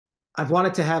I've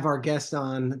wanted to have our guest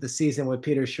on the season with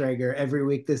Peter Schrager every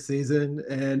week this season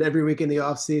and every week in the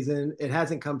off season. It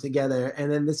hasn't come together.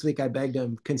 And then this week I begged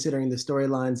him, considering the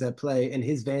storylines at play and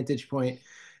his vantage point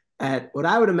at what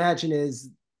I would imagine is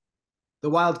the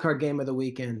wild card game of the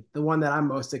weekend, the one that I'm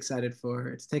most excited for.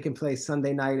 It's taking place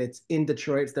Sunday night. It's in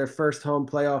Detroit. It's their first home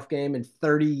playoff game in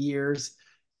 30 years.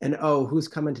 And oh, who's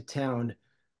coming to town?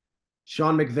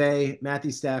 Sean McVay,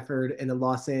 Matthew Stafford, and the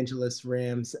Los Angeles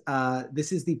Rams.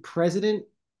 This is the president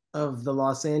of the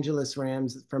Los Angeles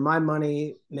Rams. For my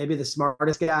money, maybe the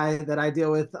smartest guy that I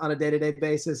deal with on a day-to-day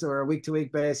basis or a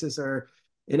week-to-week basis or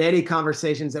in any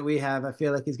conversations that we have. I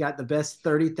feel like he's got the best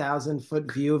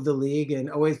 30,000-foot view of the league and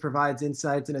always provides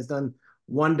insights and has done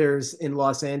wonders in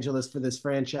Los Angeles for this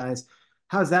franchise.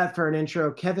 How's that for an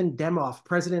intro? Kevin Demoff,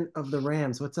 president of the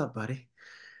Rams. What's up, buddy?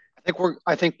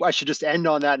 I think I should just end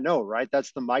on that note, right?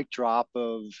 That's the mic drop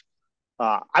of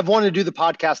I've wanted to do the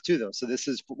podcast too, though. So this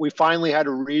is we finally had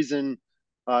a reason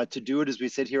to do it as we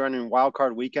sit here on a wild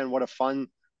card weekend. What a fun!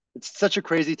 It's such a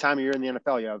crazy time of year in the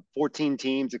NFL. You have 14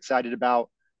 teams excited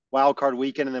about wild card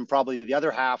weekend, and then probably the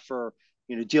other half are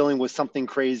dealing with something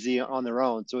crazy on their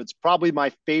own. So it's probably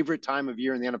my favorite time of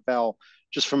year in the NFL,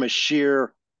 just from a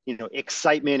sheer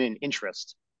excitement and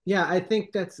interest. Yeah, I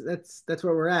think that's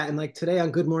where we're at. And like today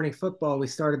on Good Morning Football, we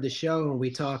started the show and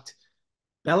we talked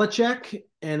Belichick,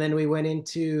 and then we went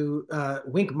into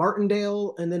Wink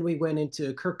Martindale, and then we went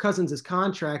into Kirk Cousins'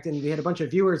 contract, and we had a bunch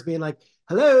of viewers being like,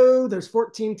 "Hello, there's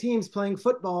 14 teams playing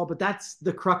football," but that's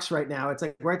the crux right now. It's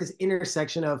like we're at this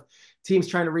intersection of teams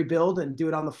trying to rebuild and do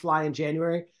it on the fly in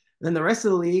January, and then the rest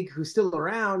of the league, who's still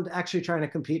around, actually trying to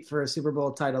compete for a Super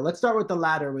Bowl title. Let's start with the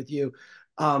latter with you.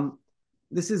 Um,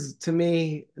 this is to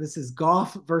me, this is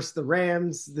Goff versus the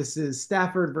Rams. This is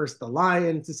Stafford versus the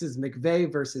Lions. This is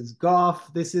McVay versus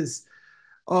Goff. This is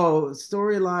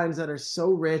storylines that are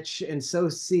so rich and so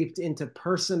seeped into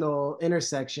personal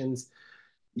intersections.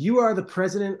 You are the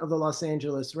president of the Los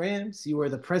Angeles Rams. You were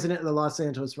the president of the Los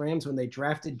Angeles Rams when they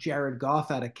drafted Jared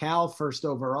Goff out of Cal, first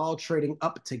overall, trading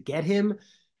up to get him.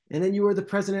 And then you were the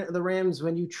president of the Rams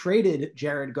when you traded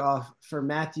Jared Goff for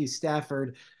Matthew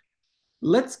Stafford.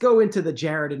 Let's go into the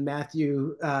Jared and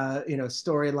Matthew,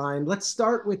 storyline. Let's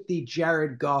start with the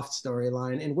Jared Goff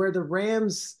storyline and where the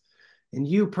Rams and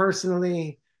you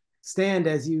personally stand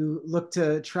as you look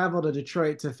to travel to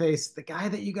Detroit to face the guy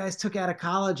that you guys took out of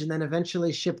college and then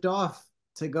eventually shipped off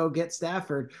to go get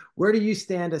Stafford. Where do you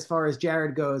stand as far as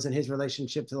Jared goes and his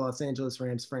relationship to the Los Angeles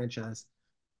Rams franchise?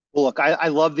 Well, look, I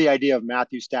love the idea of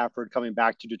Matthew Stafford coming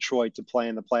back to Detroit to play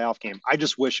in the playoff game. I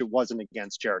just wish it wasn't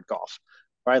against Jared Goff,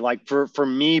 right? Like for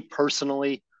me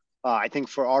personally, I think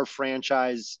for our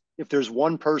franchise, if there's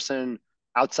one person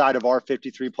outside of our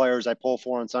 53 players I pull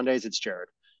for on Sundays, it's Jared.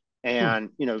 Hmm.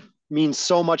 And, means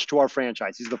so much to our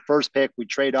franchise. He's the first pick. We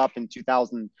trade up in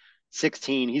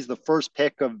 2016. He's the first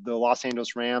pick of the Los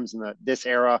Angeles Rams in this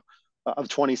era of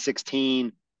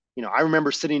 2016. I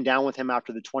remember sitting down with him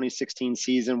after the 2016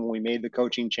 season when we made the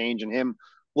coaching change and him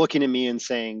looking at me and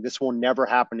saying, "This will never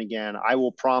happen again. I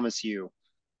will promise you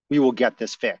we will get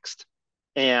this fixed."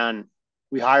 And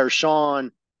we hire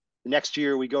Sean. The next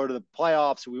year we go to the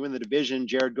playoffs. We win the division.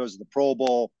 Jared goes to the Pro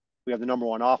Bowl. We have the number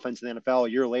one offense in the NFL.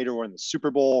 A year later, we're in the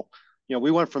Super Bowl.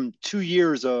 We went from 2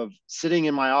 years of sitting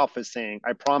in my office saying,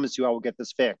 "I promise you I will get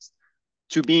this fixed,"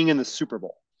 to being in the Super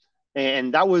Bowl.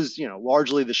 And that was,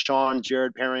 largely the Sean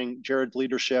Jared pairing, Jared's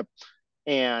leadership.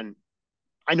 And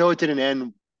I know it didn't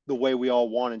end the way we all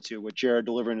wanted to with Jared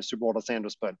delivering a Super Bowl to Los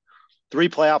Angeles, but 3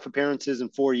 playoff appearances in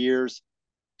 4 years,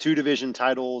 2 division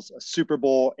titles, a Super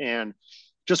Bowl, and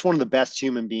just one of the best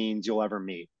human beings you'll ever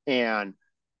meet. And,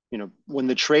 when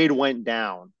the trade went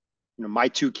down, my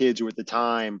 2 kids who were at the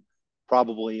time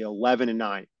probably 11 and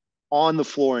 9 on the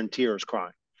floor in tears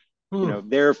crying, Hmm.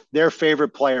 their favorite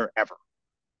player ever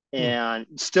Hmm. and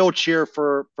still cheer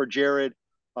for Jared.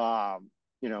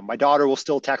 My daughter will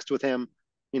still text with him,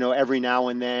 every now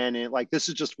and then. And like, this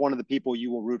is just one of the people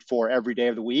you will root for every day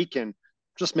of the week and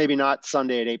just maybe not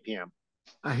Sunday at 8 p.m.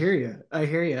 I hear you. I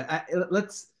hear you.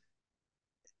 Let's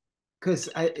because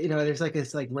there's like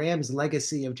this like Rams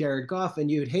legacy of Jared Goff, and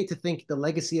you'd hate to think the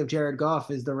legacy of Jared Goff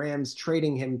is the Rams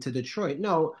trading him to Detroit.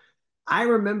 No, I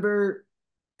remember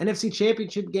NFC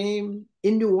Championship game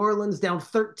in New Orleans down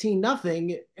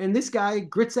 13-0, and this guy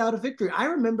grits out a victory. I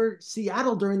remember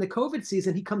Seattle during the COVID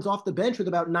season. He comes off the bench with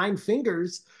about 9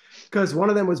 fingers because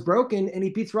one of them was broken, and he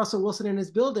beats Russell Wilson in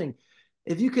his building.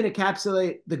 If you can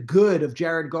encapsulate the good of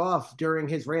Jared Goff during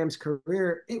his Rams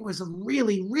career, it was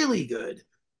really, really good.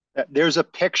 There's a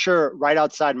picture right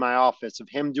outside my office of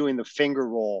him doing the finger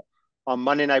roll on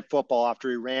Monday Night Football after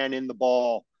he ran in the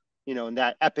ball in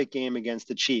that epic game against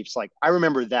the Chiefs. Like, I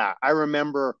remember that. I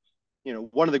remember,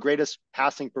 one of the greatest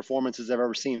passing performances I've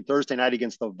ever seen Thursday night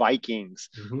against the Vikings,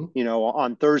 Mm-hmm.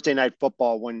 on Thursday Night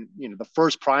Football when, the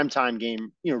first primetime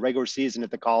game, regular season at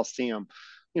the Coliseum,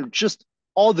 just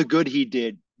all the good he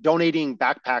did, donating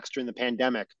backpacks during the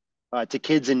pandemic to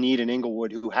kids in need in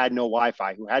Inglewood who had no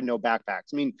Wi-Fi, who had no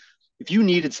backpacks. I mean, if you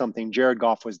needed something, Jared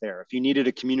Goff was there. If you needed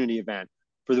a community event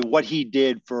for what he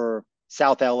did for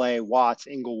South LA, Watts,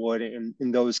 Inglewood,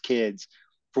 and those kids,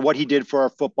 for what he did for our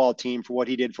football team, for what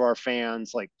he did for our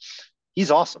fans, like,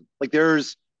 he's awesome. Like,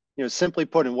 there's, simply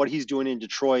put, in what he's doing in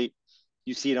Detroit,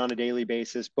 you see it on a daily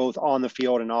basis, both on the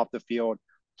field and off the field.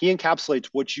 He encapsulates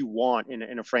what you want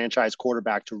in a franchise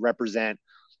quarterback to represent,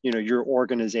 your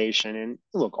organization. And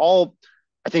look,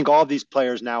 I think all of these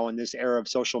players now in this era of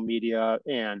social media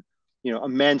and,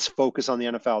 immense focus on the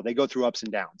NFL, they go through ups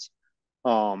and downs.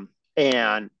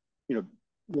 And,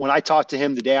 when I talked to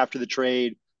him the day after the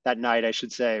trade, that night, I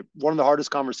should say, one of the hardest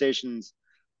conversations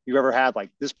you ever had. Like,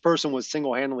 this person was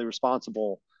single-handedly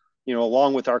responsible,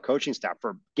 along with our coaching staff,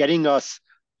 for getting us,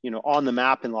 on the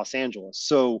map in Los Angeles.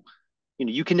 So,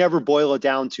 you can never boil it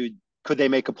down to, could they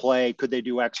make a play? Could they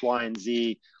do X, Y, and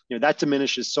Z? That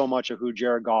diminishes so much of who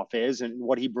Jared Goff is and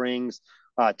what he brings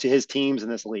to his teams in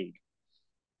this league.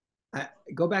 I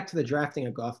go back to the drafting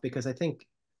of Goff because I think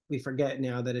we forget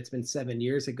now that it's been 7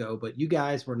 years ago, but you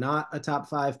guys were not a top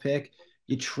 5 pick.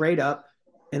 You trade up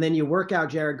and then you work out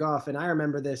Jared Goff. And I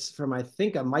remember this from, I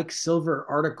think, a Mike Silver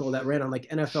article that ran on like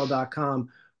NFL.com,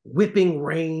 whipping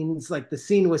rains. Like, the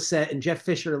scene was set and Jeff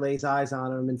Fisher lays eyes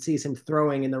on him and sees him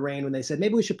throwing in the rain when they said,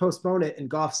 maybe we should postpone it. And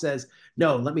Goff says,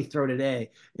 no, let me throw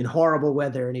today in horrible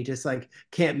weather. And he just like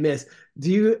can't miss.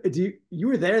 You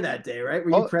were there that day, right?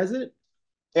 Were you Oh, present?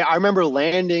 yeah, I remember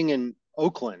landing in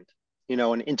Oakland,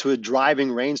 and into a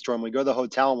driving rainstorm. We go to the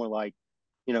hotel and we're like,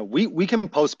 we can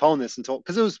postpone this until,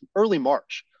 because it was early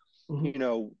March.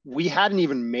 Mm-hmm. We hadn't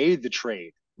even made the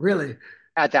trade Really?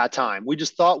 at that time. We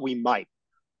just thought we might.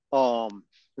 And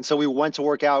so we went to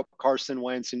work out Carson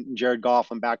Wentz and Jared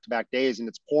Goff on back-to-back days, and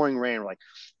it's pouring rain. We're like,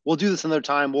 we'll do this another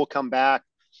time. We'll come back.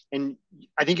 And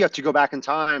I think you have to go back in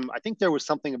time. I think there was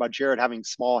something about Jared having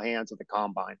small hands at the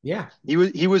combine. Yeah. He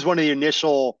was one of the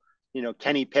initial,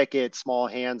 Kenny Pickett small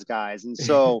hands guys. And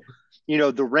so,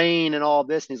 the rain and all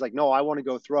this, and he's like, no, I want to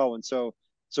go throw. And so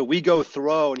we go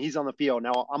throw, and he's on the field.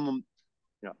 Now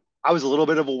I was a little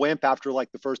bit of a wimp after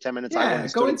like the first 10 minutes. I went Yeah.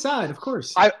 and Go stood. inside, of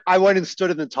course. I went and stood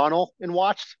in the tunnel and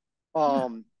watched. Yeah.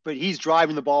 But he's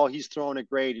driving the ball, he's throwing it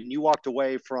great, and you walked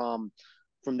away from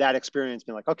that experience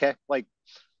being like, okay, like,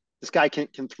 this guy can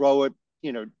throw it.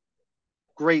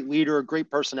 Great leader, great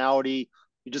personality.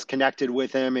 You just connected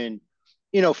with him, and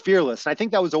fearless. And I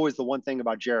think that was always the one thing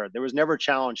about Jared. There was never a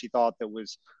challenge he thought that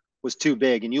was too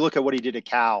big. And you look at what he did at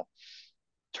Cal,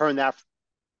 turn that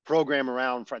program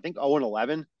around for, I think,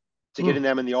 0-11 to getting Mm.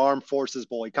 them in the Armed Forces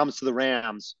Bowl. He comes to the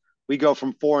Rams. We go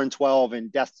from 4-12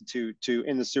 and destitute to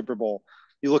in the Super Bowl.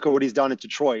 You look at what he's done at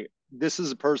Detroit. This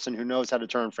is a person who knows how to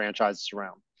turn franchises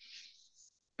around.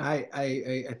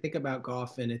 I think about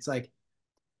Goff, and it's like,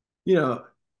 you know,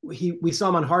 we saw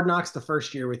him on Hard Knocks the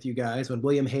first year with you guys when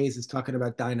William Hayes is talking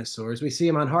about dinosaurs. We see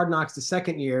him on Hard Knocks the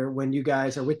second year when you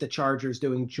guys are with the Chargers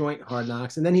doing joint Hard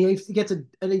Knocks, and then he gets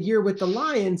a year with the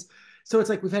Lions. So it's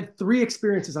like we've had 3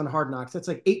 experiences on Hard Knocks. That's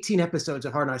like 18 episodes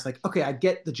of Hard Knocks. Like, okay, I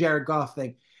get the Jared Goff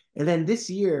thing. And then this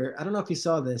year, I don't know if you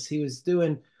saw this, he was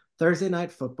doing Thursday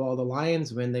Night Football. The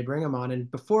Lions win. They bring him on. And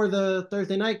before the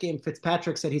Thursday night game,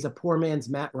 Fitzpatrick said he's a poor man's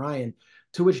Matt Ryan,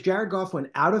 to which Jared Goff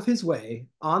went out of his way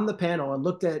on the panel and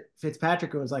looked at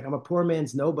Fitzpatrick and was like, I'm a poor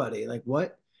man's nobody. Like,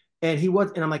 what? And he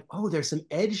was, and I'm like, oh, there's some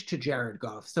edge to Jared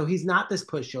Goff. So he's not this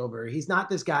pushover. He's not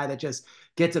this guy that just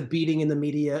gets a beating in the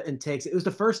media and takes it. It was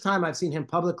the first time I've seen him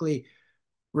publicly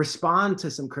respond to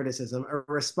some criticism or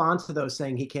respond to those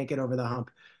saying he can't get over the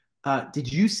hump.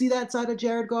 Did you see that side of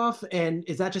Jared Goff? And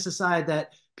is that just a side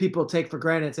that people take for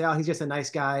granted and say, oh, he's just a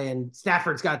nice guy and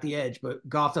Stafford's got the edge, but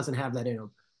Goff doesn't have that in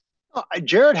him?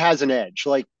 Jared has an edge.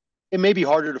 Like, it may be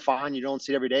harder to find. You don't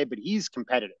see it every day, but he's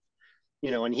competitive,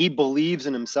 and he believes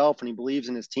in himself and he believes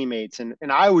in his teammates. And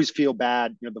I always feel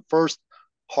bad. The first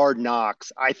Hard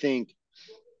Knocks, I think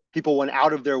people went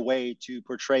out of their way to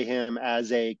portray him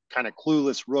as a kind of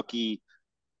clueless rookie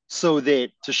so that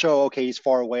to show, okay, he's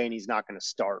far away and he's not going to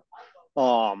start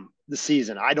the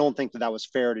season. I don't think that was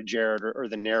fair to Jared or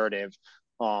the narrative.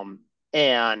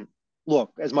 And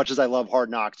look, as much as I love Hard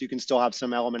Knocks, you can still have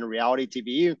some element of reality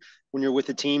TV when you're with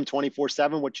the team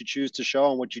 24/7, what you choose to show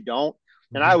and what you don't.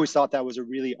 And I Mm-hmm. always thought that was a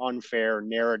really unfair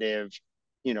narrative,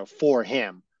 for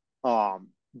him.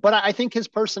 But I think his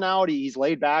personality, he's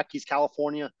laid back, he's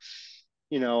California.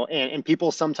 and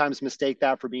people sometimes mistake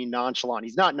that for being nonchalant.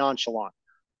 He's not nonchalant.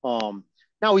 Um,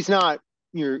 Now he's not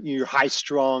your high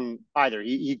strung either.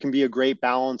 He can be a great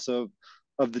balance of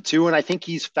the two, and I think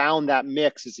he's found that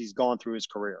mix as he's gone through his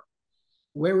career.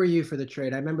 Where were you for the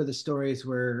trade? I remember the stories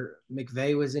where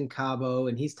McVay was in Cabo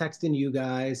and he's texting you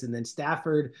guys, and then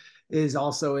Stafford is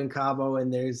also in Cabo,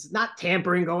 and there's not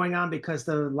tampering going on because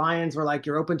the Lions were like,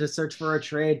 "You're open to search for a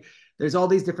trade." There's all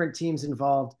these different teams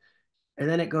involved, and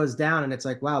then it goes down, and it's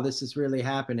like, "Wow, this is really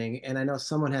happening." And I know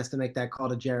someone has to make that call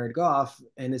to Jared Goff,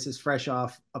 and this is fresh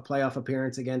off a playoff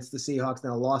appearance against the Seahawks,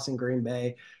 now a loss in Green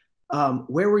Bay.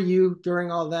 Where were you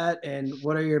during all that, and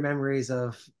what are your memories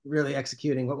of really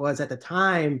executing what was at the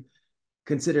time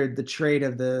considered the trade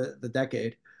of the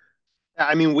decade?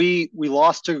 I mean, we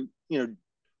lost to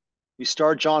we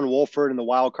start John Wolford in the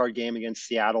wild card game against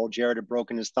Seattle. Jared had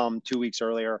broken his thumb 2 weeks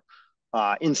earlier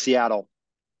in Seattle.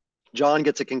 John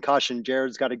gets a concussion.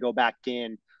 Jared's got to go back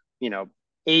in, you know,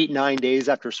 8, 9 days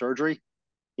after surgery.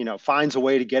 Finds a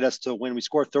way to get us to win. We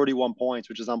score 31 points,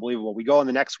 which is unbelievable. We go in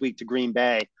the next week to Green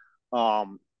Bay,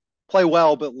 um, play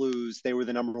well but lose. They were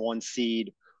the number one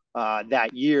seed that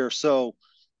year. So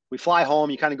we fly home.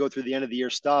 You kind of go through the end of the year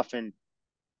stuff, and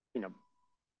you know,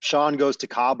 Sean goes to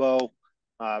Cabo,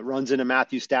 runs into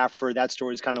Matthew Stafford. That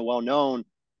story is kind of well known,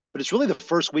 but it's really the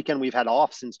first weekend we've had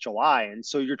off since July, and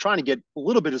so you're trying to get a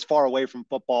little bit as far away from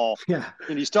football. Yeah,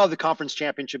 You still have the conference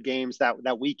championship games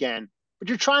that weekend, but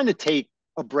you're trying to take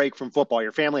a break from football.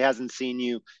 Your family hasn't seen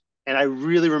you, and I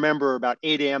really remember about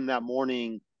 8 a.m. that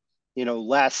morning.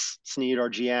 Les Snead, our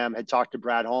GM, had talked to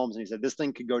Brad Holmes, and he said this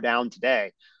thing could go down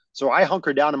today. So I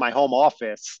hunkered down in my home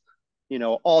office,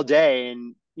 all day,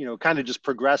 and kind of just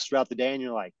progressed throughout the day. And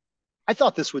you're like, I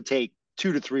thought this would take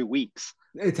 2 to 3 weeks.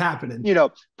 it's happening.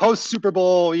 Post Super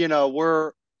Bowl,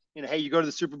 we're, hey, you go to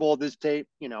the Super Bowl this date,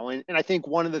 and I think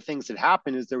one of the things that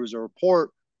happened is there was a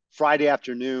report Friday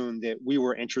afternoon that we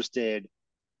were interested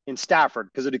in Stafford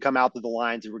because it had come out that the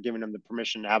Lions were giving him the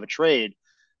permission to have a trade.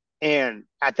 And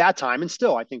at that time, and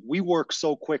still, I think we work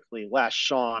so quickly, Les,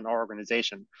 Sean, our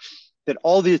organization, that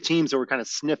all the teams that were kind of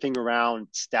sniffing around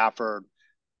Stafford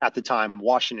at the time,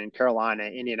 Washington, Carolina,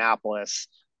 Indianapolis,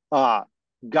 got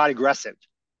aggressive.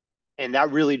 And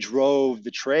that really drove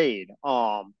the trade.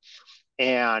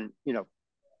 And,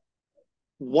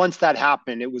 once that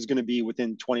happened, it was going to be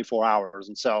within 24 hours.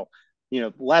 And so,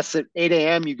 less at 8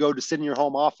 a.m., you go to sit in your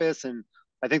home office. And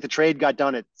I think the trade got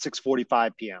done at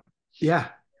 6:45 p.m. Yeah,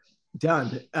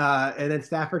 done. And then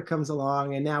Stafford comes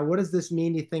along, and now what does this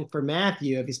mean, you think, for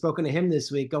Matthew? Have you spoken to him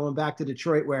this week, going back to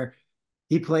Detroit, where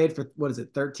he played for, what is it,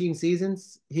 13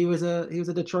 seasons? He was a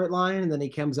Detroit Lion, and then he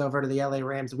comes over to the LA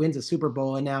Rams, wins a Super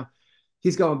Bowl, and now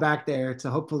he's going back there to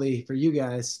hopefully for you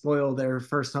guys spoil their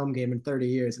first home game in 30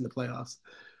 years in the playoffs.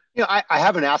 I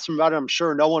haven't asked him about it. I'm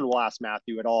sure no one will ask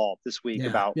Matthew at all this week Yeah,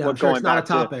 about yeah, I'm what sure it's going not a back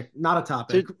topic, not a to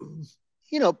topic.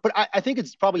 but I think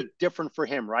it's probably different for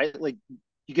him, right? Like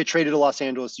you get traded to Los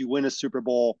Angeles, you win a Super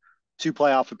Bowl, 2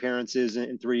 playoff appearances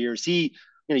in 3 years. You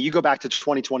go back to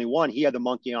 2021, he had the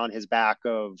monkey on his back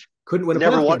of Couldn't win a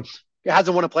never playoff won, game.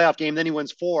 hasn't won a playoff game. Then he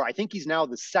wins 4. I think he's now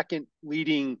the second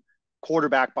leading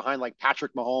quarterback behind like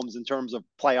Patrick Mahomes in terms of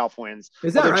playoff wins.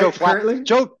 Is that Although right? Currently?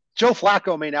 Joe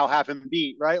Flacco may now have him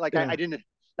beat, right? Like Yeah. I didn't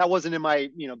that wasn't in my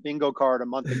bingo card a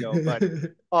month ago, but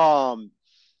um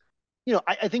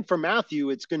I think for Matthew,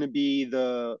 it's going to be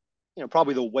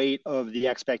probably the weight of the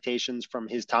expectations from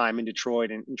his time in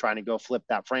Detroit and trying to go flip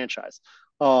that franchise.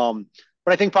 But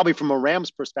I think probably from a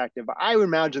Rams perspective, I would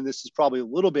imagine this is probably a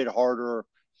little bit harder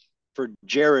for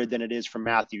Jared than it is for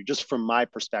Matthew, just from my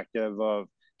perspective of,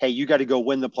 hey, you got to go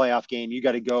win the playoff game. You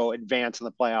got to go advance in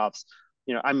the playoffs.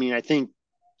 I think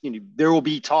there will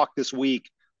be talk this week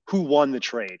who won the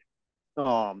trade.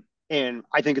 And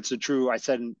I think it's I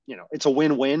said, it's a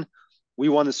win-win. We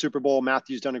won the Super Bowl.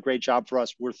 Matthew's done a great job for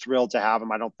us. We're thrilled to have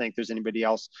him. I don't think there's anybody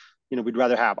else, we'd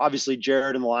rather have. Obviously,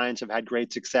 Jared and the Lions have had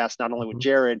great success, not only with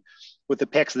Jared, with the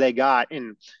picks they got.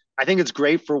 And I think it's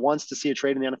great for once to see a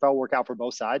trade in the NFL work out for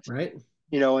both sides, Right.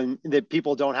 and that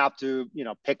people don't have to,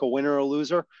 pick a winner or a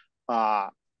loser.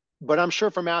 But I'm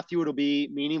sure for Matthew, it'll be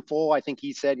meaningful. I think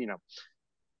he said,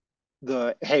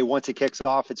 hey, once it kicks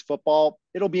off, it's football.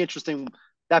 It'll be interesting.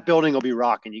 That building will be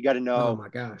rocking. You got to Oh know my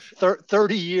gosh.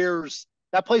 30 years,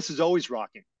 that place is always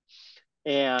rocking.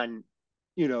 And,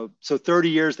 so 30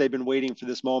 years they've been waiting for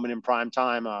this moment in prime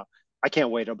time. I can't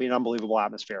wait. It'll be an unbelievable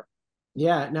atmosphere.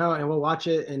 Yeah, no, and we'll watch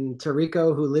it. And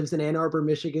Tarico, who lives in Ann Arbor,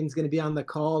 Michigan, is going to be on the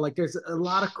call. Like, there's a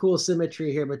lot of cool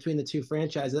symmetry here between the two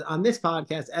franchises. On this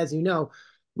podcast, as you know,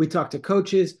 we talk to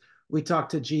coaches, we talk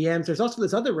to GMs. There's also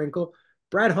this other wrinkle.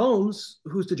 Brad Holmes,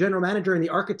 who's the general manager and the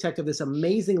architect of this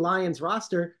amazing Lions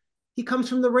roster, he comes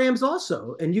from the Rams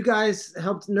also, and you guys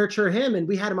helped nurture him, and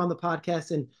we had him on the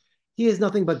podcast, and he has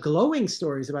nothing but glowing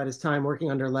stories about his time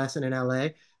working under Les and in LA.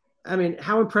 I mean,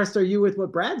 how impressed are you with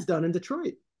what Brad's done in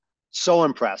Detroit? So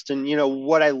impressed. And,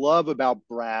 what I love about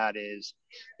Brad is,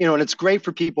 and it's great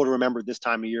for people to remember this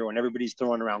time of year when everybody's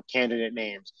throwing around candidate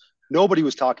names. Nobody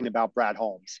was talking about Brad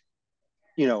Holmes,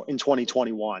 in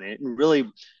 2021. And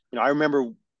really, I remember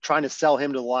trying to sell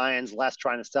him to the Lions, Les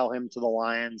trying to sell him to the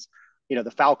Lions. The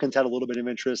Falcons had a little bit of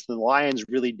interest, and the Lions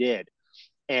really did.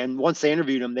 And once they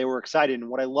interviewed him, they were excited. And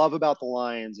what I love about the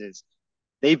Lions is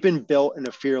they've been built in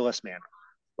a fearless manner,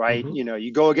 right? Mm-hmm.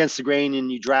 You go against the grain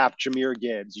and you draft Jahmyr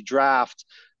Gibbs, you draft,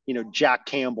 Jack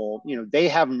Campbell. They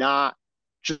have not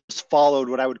just followed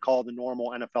what I would call the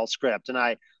normal NFL script. And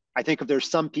I think if there's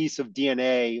some piece of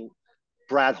DNA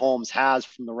Brad Holmes has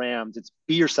from the Rams, it's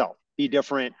be yourself, be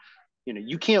different.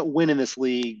 You can't win in this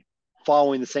league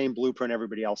following the same blueprint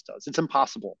everybody else does. It's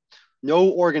impossible.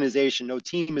 No organization, no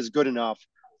team is good enough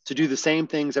to do the same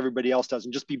things everybody else does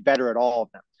and just be better at all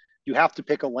of them. You have to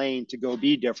pick a lane to go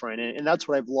be different. And that's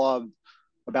what I've loved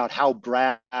about how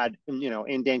Brad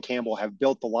and Dan Campbell have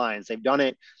built the Lions. They've done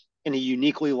it in a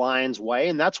uniquely Lions way.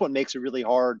 And that's what makes it really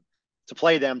hard to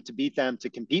play them, to beat them, to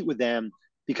compete with them,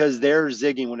 because they're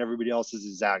zigging when everybody else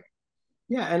is zagging.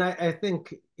 Yeah, and I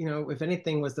think if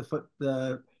anything was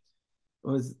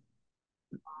was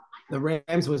the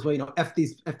Rams was, well, f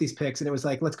these picks, and it was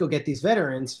like, let's go get these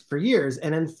veterans for years.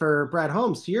 And then for Brad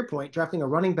Holmes, to your point, drafting a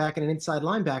running back and an inside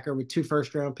linebacker with 2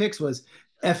 first-round picks was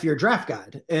f your draft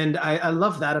guide, and I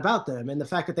love that about them, and the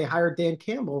fact that they hired Dan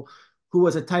Campbell, who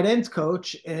was a tight ends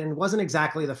coach and wasn't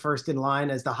exactly the first in line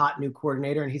as the hot new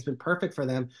coordinator, and he's been perfect for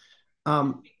them.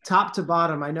 Top to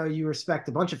bottom, I know you respect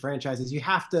a bunch of franchises. You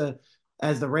have to,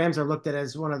 as the Rams are looked at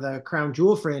as one of the crown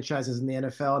jewel franchises in the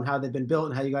NFL and how they've been built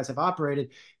and how you guys have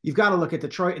operated, you've got to look at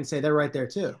Detroit and say they're right there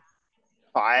too.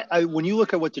 When you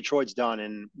look at what Detroit's done,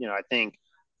 and I think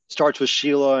starts with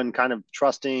Sheila and kind of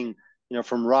trusting,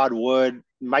 from Rod Wood,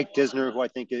 Mike Disner, who I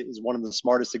think is one of the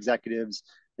smartest executives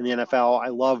in the NFL. I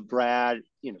love Brad.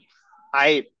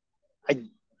 I I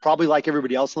probably like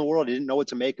everybody else in the world. I didn't know what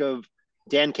to make of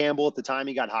Dan Campbell at the time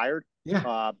he got hired.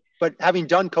 Yeah. But having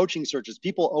done coaching searches,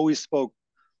 people always spoke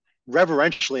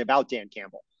reverentially about Dan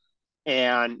Campbell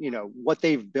and what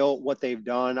they've built, what they've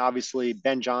done. Obviously,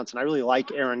 Ben Johnson. I really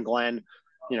like Aaron Glenn.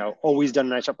 Always done a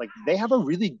nice job. Like they have a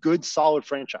really good, solid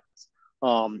franchise.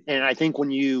 And I think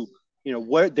when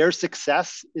what their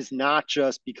success is not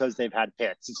just because they've had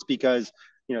picks. It's because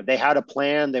they had a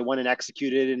plan, they went and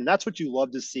executed it, and that's what you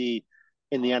love to see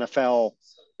in the NFL.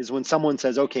 Is when someone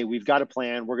says, "Okay, we've got a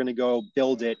plan. We're going to go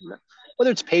build it,"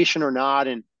 whether it's patient or not.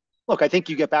 And look, I think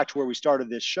you get back to where we started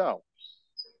this show.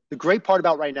 The great part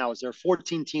about right now is there are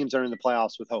 14 teams that are in the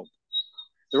playoffs with hope.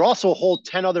 There are also a whole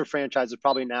 10 other franchises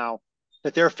probably now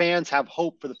that their fans have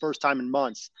hope for the first time in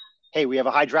months. Hey, we have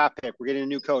a high draft pick. We're getting a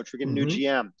new coach. We're getting a new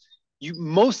Mm-hmm. GM.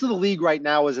 Most of the league right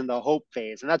now is in the hope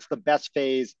phase, and that's the best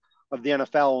phase of the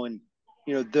NFL. And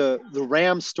the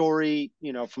Rams story,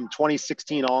 from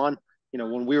 2016 on,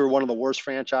 when we were one of the worst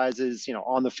franchises,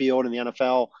 on the field in the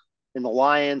NFL, and the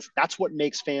Lions, that's what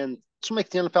makes the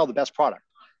NFL the best product.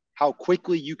 How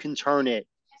quickly you can turn it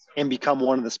and become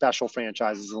one of the special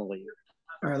franchises in the league.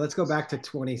 All right, let's go back to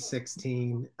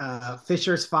 2016.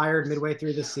 Fisher's fired midway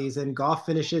through the season. Goff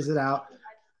finishes it out.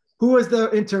 Who was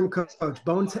the interim coach?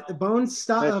 Bones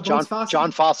Fossil?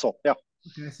 John Fossil. Yeah.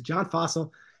 Okay, so John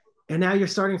Fossil. And now you're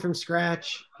starting from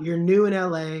scratch. You're new in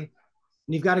LA, and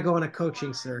you've got to go on a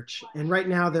coaching search. And right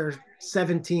now, there's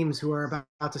 7 teams who are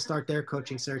about to start their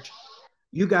coaching search.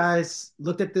 You guys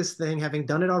looked at this thing, having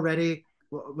done it already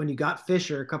when you got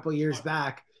Fisher a couple years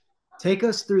back. Take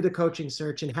us through the coaching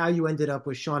search and how you ended up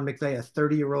with Sean McVay, a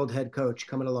 30-year-old head coach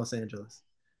coming to Los Angeles.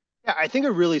 Yeah, I think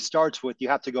it really starts with you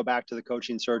have to go back to the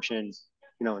coaching search in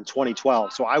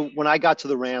 2012. So when I got to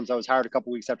the Rams, I was hired a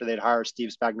couple weeks after they'd hired Steve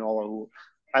Spagnuolo, who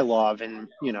I love and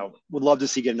would love to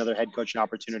see get another head coaching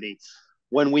opportunity.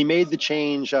 When we made the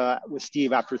change with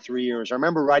Steve after 3 years, I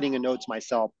remember writing a note to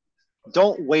myself: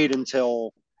 don't wait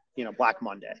until Black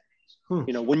Monday. Hmm.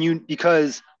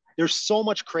 Because there's so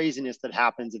much craziness that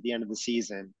happens at the end of the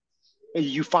season.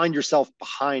 You find yourself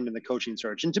behind in the coaching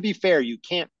search. And to be fair, you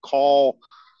can't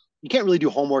really do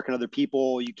homework on other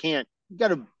people. You got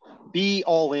to be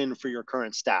all in for your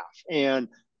current staff. And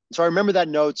so I remember that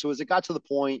note. So as it got to the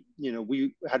point,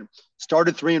 we had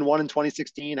started 3-1 in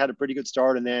 2016, had a pretty good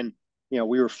start. And then, we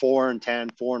were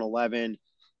 4-10, 4-11.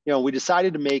 We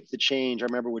decided to make the change. I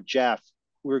remember with Jeff,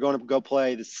 we were going to go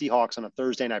play the Seahawks on a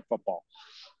Thursday night football.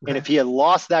 Okay. And if he had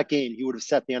lost that game, he would have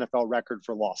set the NFL record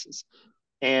for losses.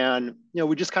 And,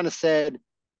 we just kind of said,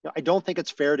 I don't think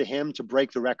it's fair to him to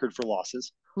break the record for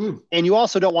losses. Hmm. And you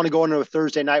also don't want to go into a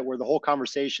Thursday night where the whole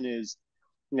conversation is,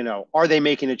 are they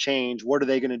making a change? What are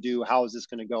they going to do? How is this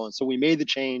going to go? And so we made the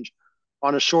change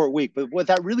on a short week. But what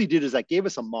that really did is that gave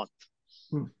us a month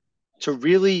Hmm. to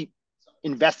really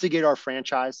investigate our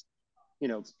franchise.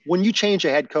 When you change a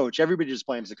head coach, everybody just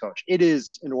blames the coach. It is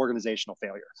an organizational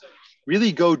failure.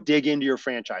 Really go dig into your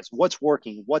franchise. What's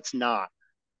working? What's not?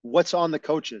 What's on the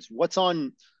coaches? What's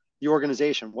on the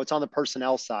organization? What's on the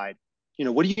personnel side?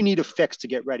 What do you need to fix to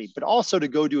get ready? But also to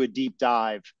go do a deep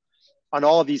dive on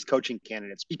all of these coaching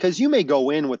candidates, because you may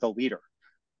go in with a leader,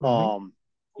 Mm-hmm.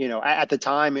 at the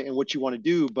time and what you want to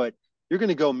do, but you're going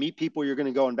to go meet people, you're going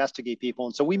to go investigate people.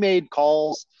 And so we made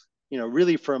calls,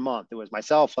 really for a month. It was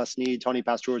myself, Les Need, Tony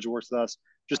Pastor, who works with us,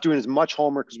 just doing as much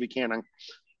homework as we can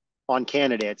on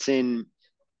candidates. And,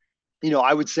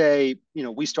 I would say,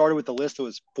 we started with a list that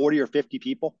was 40 or 50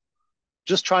 people,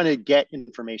 just trying to get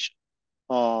information.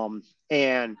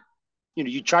 And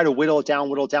you try to whittle it down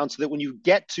so that when you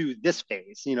get to this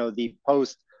phase, the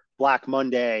post Black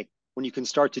Monday, when you can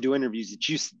start to do interviews,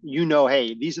 that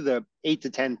hey, these are the 8 to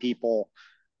 10 people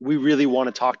we really want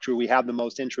to talk to, we have the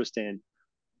most interest in.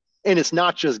 And it's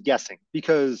not just guessing,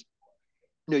 because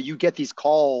you get these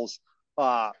calls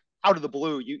out of the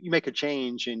blue. You make a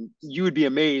change and you would be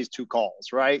amazed who calls,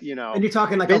 right? And you're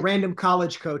talking like a ben, random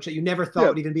college coach that you never thought yeah,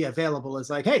 would even be available is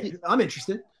like, hey, I'm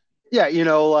interested. yeah,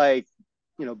 like,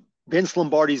 Vince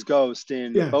Lombardi's ghost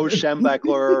and Yeah. Bo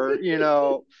Schembechler,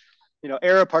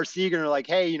 Era Parsegan are like,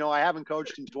 hey, I haven't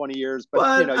coached in 20 years, but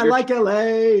But I you're, like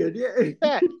LA. And yeah.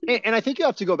 yeah. And I think you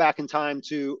have to go back in time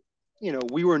to,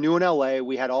 we were new in LA.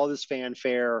 We had all this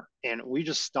fanfare and we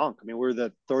just stunk. I mean, we were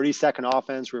the 32nd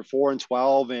offense. We were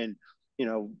 4-12, and,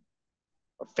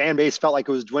 a fan base felt like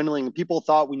it was dwindling. People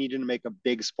thought we needed to make a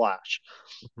big splash.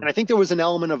 And I think there was an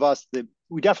element of us that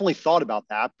we definitely thought about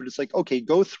that, but it's like, okay,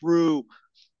 go through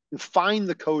and find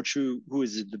the coach who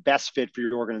is the best fit for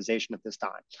your organization at this time.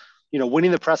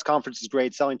 Winning the press conference is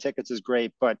great, selling tickets is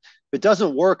great, but if it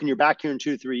doesn't work and you're back here in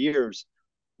 2 to 3 years,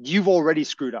 you've already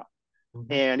screwed up.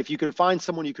 Mm-hmm. And if you could find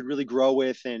someone you could really grow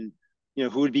with, and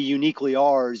who would be uniquely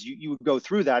ours, you would go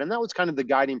through that. And that was kind of the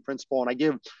guiding principle. And I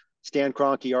give Stan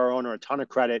Kroenke, our owner, a ton of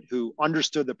credit, who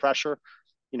understood the pressure.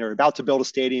 You're about to build a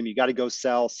stadium, you got to go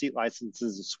sell seat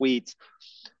licenses and suites.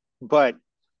 But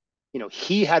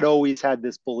he had always had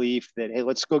this belief that, hey,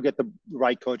 let's go get the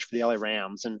right coach for the LA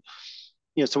Rams. And,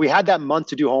 so we had that month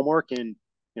to do homework. And,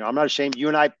 I'm not ashamed. You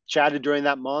and I chatted during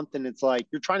that month, and it's like,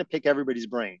 you're trying to pick everybody's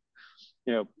brain.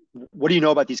 What do you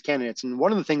know about these candidates? And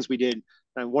one of the things we did,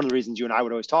 and one of the reasons you and I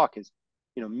would always talk, is,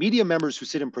 media members who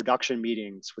sit in production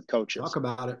meetings with coaches. Talk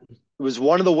about it. It was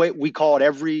one of the way we called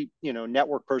every,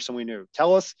 network person we knew.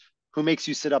 Tell us who makes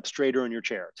you sit up straighter in your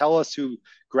chair. Tell us who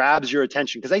grabs your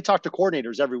attention, because they talk to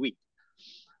coordinators every week.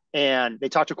 And they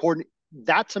talked to coordinate.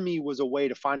 That to me was a way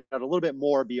to find out a little bit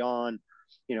more beyond,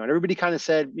 and everybody kind of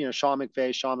said, Sean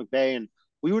McVay. And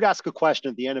we would ask a question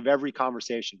at the end of every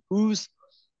conversation: who's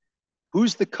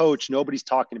the coach nobody's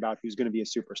talking about who's going to be a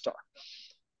superstar?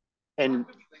 And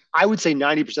I would say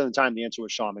 90% of the time the answer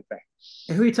was Sean McVay.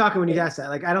 And who are you talking when you ask that?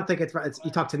 Like, I don't think it's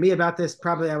you talk to me about this.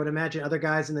 Probably, I would imagine other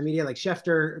guys in the media, like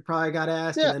Schefter, probably got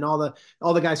asked, Yeah. and then all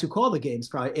the guys who call the games,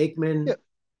 probably Aikman.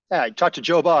 Yeah. I talked to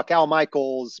Joe Buck, Al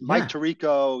Michaels, Mike Yeah.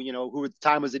 Tirico, who at the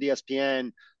time was at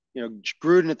ESPN,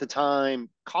 Gruden at the time,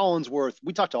 Collinsworth.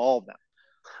 We talked to all of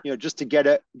them, just to get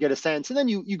a sense. And then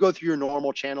you go through your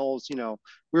normal channels. We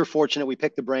were fortunate. We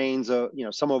picked the brains of,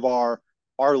 some of our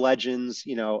legends,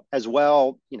 as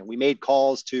well. We made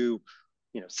calls to,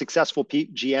 successful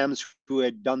GMs who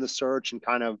had done the search, and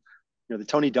kind of, the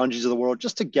Tony Dungy's of the world,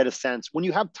 just to get a sense. When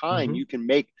you have time,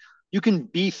 Mm-hmm. you can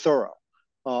be thorough.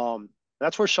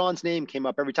 That's where Sean's name came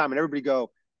up every time, and everybody go,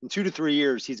 in 2 to 3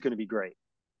 years, he's going to be great.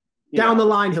 Down the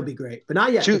line, he'll be great, but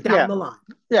not yet. But down the line.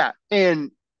 Yeah. And,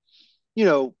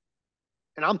 and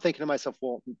I'm thinking to myself,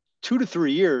 well, 2 to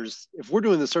 3 years, if we're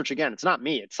doing the search again, it's not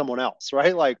me, it's someone else,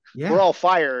 right? Like, Yeah. we're all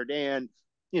fired. And,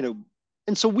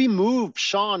 and so we moved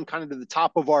Sean kind of to the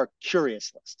top of our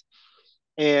curious list.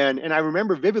 And I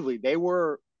remember vividly,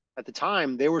 at the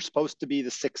time, they were supposed to be the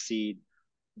 6th seed.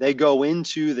 They go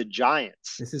into the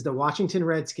Giants. This is the Washington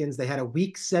Redskins. They had a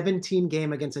Week 17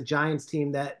 game against a Giants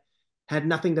team that had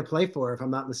nothing to play for, if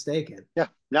I'm not mistaken. Yeah,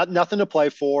 nothing to play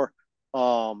for.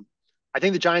 I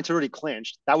think the Giants already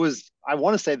clinched. I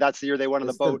want to say that's the year they went on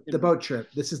the boat. The boat trip.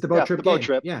 This is the boat trip the game. Boat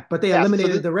trip. Yeah, but they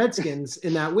eliminated the Redskins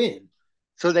in that win.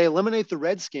 So they eliminate the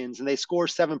Redskins and they score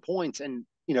 7 points. And,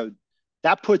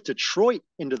 that put Detroit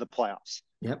into the playoffs.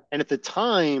 Yep. And at the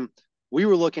time, we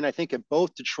were looking, I think, at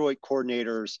both Detroit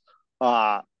coordinators.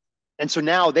 And so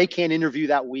now they can't interview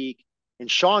that week.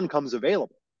 and Sean comes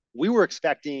available. We were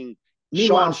expecting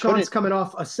Meanwhile, Sean Sean's couldn't. coming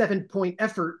off a 7-point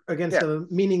effort against Yeah, a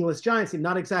meaningless Giants team.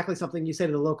 Not exactly something you say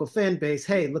to the local fan base,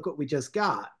 hey, look what we just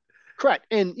got. correct.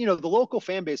 And, the local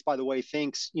fan base, by the way,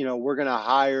 thinks, we're going to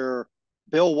hire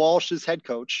Bill Walsh as head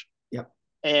coach Yep.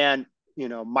 and,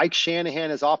 Mike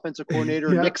Shanahan as offensive coordinator,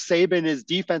 Nick Yep. Saban as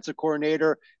defensive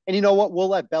coordinator. And you know what? We'll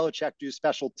let Belichick do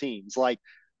special teams. Like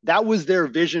that was their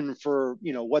vision for,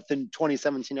 what the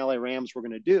 2017 LA Rams were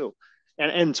going to do.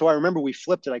 And so I remember we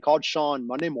flipped it. I called Sean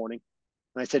Monday morning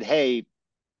and I said, hey,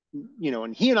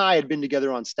 and he and I had been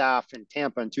together on staff in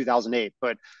Tampa in 2008,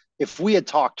 but if we had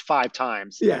talked 5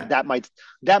 times, Yeah. that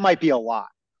might be a lot.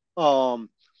 And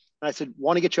I said,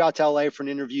 want to get you out to LA for an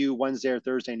interview Wednesday or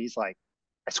Thursday. And he's like,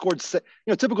 I scored,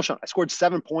 typical Sean, I scored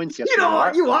 7 points yesterday. You know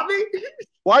what? You want me?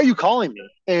 Why are you calling me?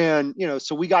 And,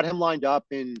 so we got him lined up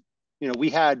and,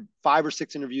 we had 5 or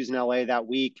 6 interviews in LA that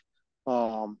week.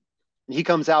 And he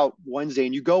comes out Wednesday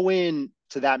and you go in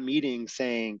to that meeting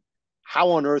saying,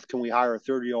 how on earth can we hire a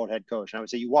 30-year-old head coach? And I would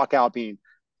say you walk out being,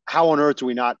 how on earth do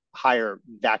we not hire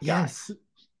that guy? Yes.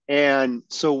 And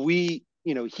so he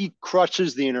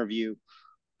crushes the interview.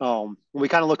 We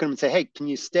kind of look at him and say, hey, can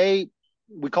you stay?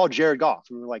 We called Jared Goff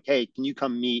and we're like, hey, can you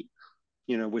come meet,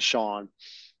 with Sean?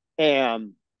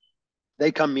 And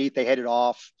they come meet, they hit it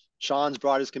off. Sean's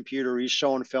brought his computer. He's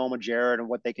showing film of Jared and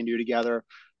what they can do together.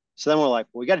 So then we're like,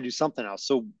 well, we got to do something else.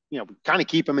 So, we kind of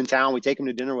keep him in town. We take him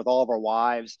to dinner with all of our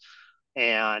wives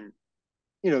and,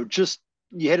 just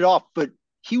you hit it off. But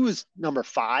he was number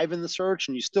 5 in the search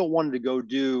and you still wanted to go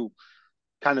do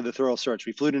kind of the thorough search.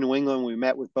 We flew to New England. We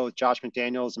met with both Josh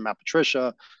McDaniels and Matt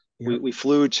Patricia. Yep. We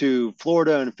flew to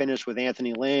Florida and finished with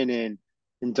Anthony Lynn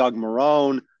and Doug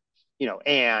Marrone,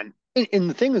 and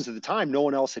the thing is at the time, no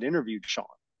one else had interviewed Sean.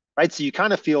 Right. So you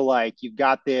kind of feel like you've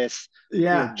got this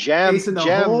gem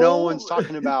no one's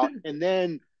talking about. And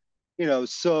then,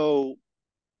 so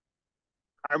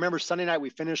I remember Sunday night we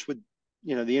finished with,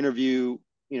 the interview,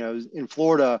 in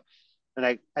Florida.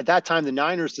 And at that time, the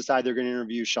Niners decide they're going to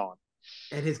interview Sean.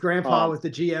 And his grandpa was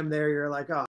the GM there. You're like,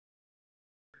 oh.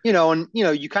 And,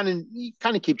 you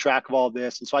kind of keep track of all of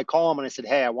this. And so I call him and I said,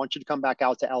 hey, I want you to come back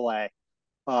out to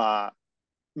LA,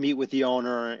 meet with the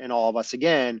owner and all of us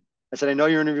again. I said, I know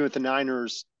you're interviewing with the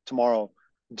Niners tomorrow.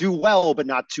 Do well, but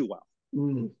not too well.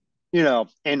 Mm.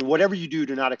 And whatever you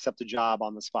do not accept a job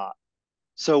on the spot.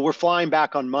 So we're flying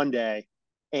back on Monday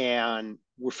and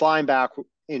we're flying back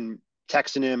and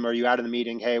texting him, are you out of the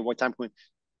meeting? Hey, what time can we?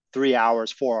 3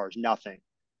 hours, 4 hours, nothing.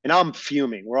 And I'm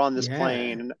fuming. We're on this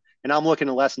plane and I'm looking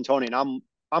at Les and Tony and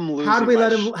I'm losing. How do we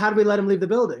let him leave the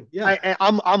building? Yeah.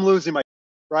 I'm losing my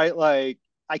right. Like,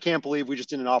 I can't believe we just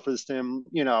didn't offer this to him.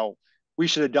 We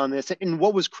should have done this. And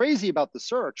what was crazy about the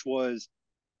search was,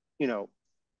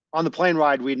 on the plane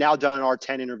ride, we'd now done our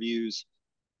 10 interviews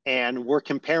and we're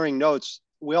comparing notes.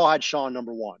 We all had Sean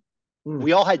number 1.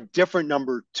 We all had different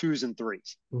number 2s and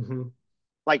 3s. Mm-hmm.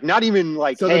 Like not even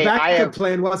like, so the backup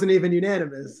plan wasn't even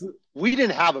unanimous. We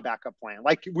didn't have a backup plan.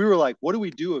 Like we were like, what do we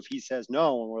do if he says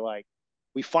no? And we're like,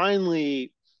 we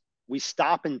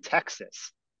stop in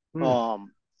Texas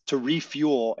to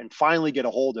refuel and finally get a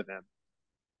hold of him.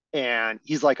 And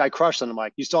he's like, I crushed him. I'm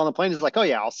like, you still on the plane? He's like, oh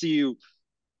yeah, I'll see you,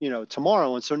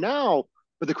 tomorrow. And so now,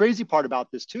 but the crazy part about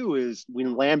this too is we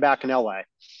land back in LA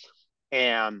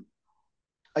and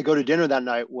I go to dinner that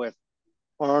night with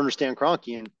our owner, Stan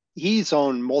Kroenke, and he's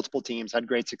owned multiple teams, had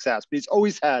great success, but he's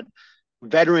always had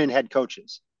veteran head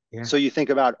coaches. Yeah. So you think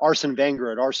about Arsene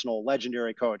Wenger at Arsenal,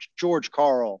 legendary coach, George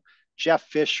Karl, Jeff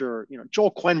Fisher,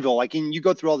 Joel Quenneville, like, and you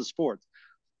go through all the sports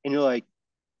and you're like,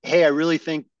 hey, I really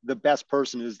think the best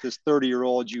person is this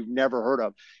 30-year-old you've never heard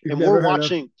of. And we're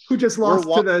watching who just lost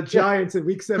to the Giants in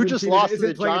week 17. Who just lost to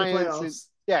the Giants.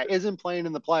 Isn't playing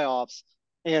in the playoffs.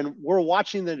 And we're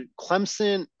watching the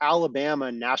Clemson,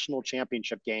 Alabama national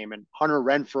championship game and Hunter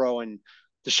Renfrow and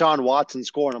Deshaun Watson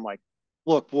score. And I'm like,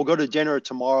 look, we'll go to dinner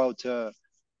tomorrow to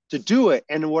do it.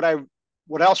 And what I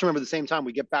also remember at the same time,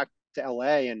 we get back to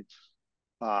LA and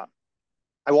I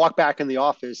walk back in the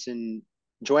office and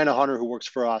Joanna Hunter, who works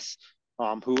for us,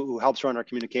 who helps run our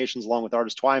communications along with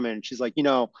Artist Twyman. She's like,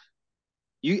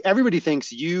 everybody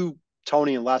thinks you,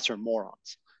 Tony, and Les are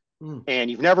morons. And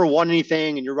you've never won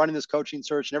anything and you're running this coaching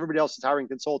search and everybody else is hiring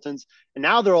consultants. And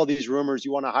now there are all these rumors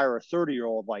you want to hire a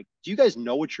 30-year-old. Like, do you guys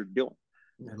know what you're doing?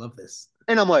 I love this.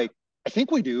 And I'm like, I think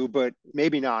we do, but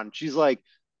maybe not. And she's like,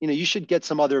 you should get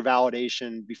some other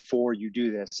validation before you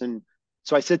do this. And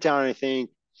so I sit down and I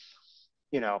think,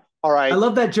 all right. I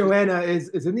love that Joanna is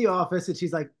in the office and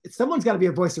she's like, someone's got to be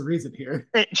a voice of reason here.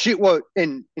 And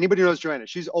and anybody who knows Joanna,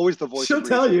 she's always the voice of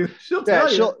reason. She'll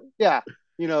tell you. Yeah,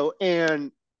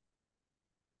 and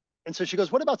And so she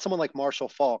goes, what about someone like Marshall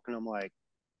Falk? And I'm like,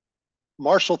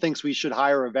 Marshall thinks we should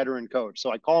hire a veteran coach.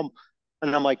 So I call him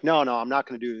and I'm like, no, I'm not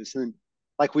going to do this. And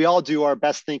like we all do our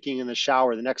best thinking in the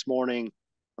shower the next morning,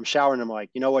 I'm showering. I'm like,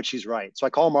 you know what? She's right. So I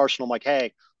call Marshall. I'm like,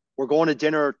 hey, we're going to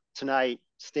dinner tonight.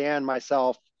 Stan,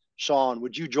 myself, Sean,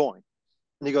 would you join?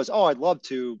 And he goes, oh, I'd love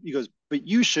to. He goes, but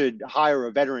you should hire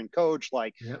a veteran coach.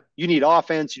 Like Yep. you need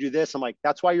offense, you do this. I'm like,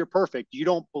 that's why you're perfect. You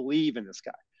don't believe in this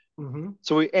guy. Mm-hmm.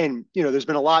 So and there's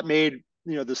been a lot made.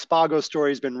 The Spago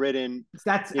story has been written.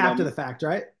 That's You after know, the fact,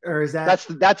 right? Or is that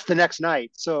that's the next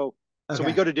night. So we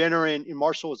okay? go to dinner and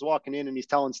Marshall was walking in and he's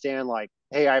telling Stan like,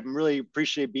 "Hey, I really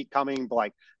appreciate Beat coming, but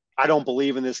like, I don't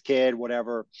believe in this kid.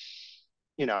 Whatever."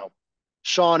 You know,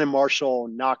 Sean and Marshall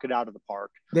knock it out of the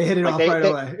park. They hit it Like off they right they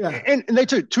away. Yeah. and they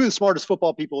took two of the smartest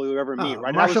football people you ever meet, Oh, right?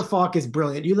 And I Marshall was Falk is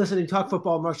brilliant. You listen to talk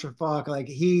football, Marshall Falk, like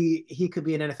he could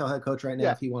be an NFL head coach right now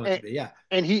yeah, if he wanted to and, be. Yeah.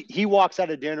 and he walks out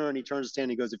of dinner and he turns to Stan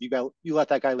and he goes, "If you let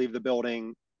that guy leave the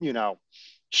building,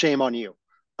 shame on you."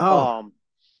 Oh, Um,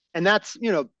 and that's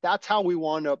how we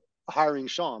wound up hiring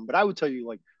Sean. But I would tell you,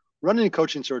 like, running a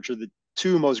coaching search are the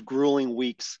two most grueling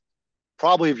weeks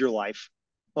probably of your life.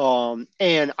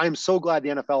 And I'm so glad the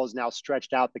NFL has now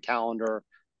stretched out the calendar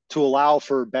to allow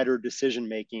for better decision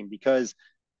making because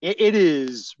it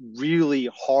is really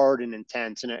hard and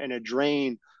intense and a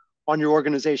drain on your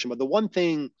organization. But the one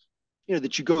thing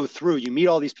that you go through, you meet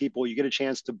all these people, you get a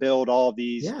chance to build all of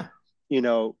these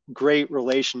yeah. great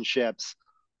relationships.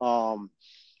 um,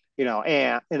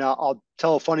 and I'll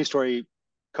tell a funny story.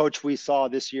 Coach we saw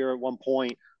this year at one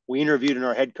point, we interviewed in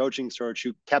our head coaching search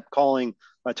who kept calling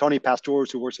Tony Pastores,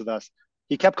 who works with us.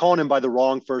 He kept calling him by the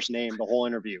wrong first name the whole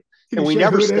interview. Can you And we share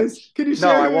never, who it is? Can you no, share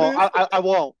I who it won't. is? I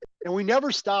won't. And we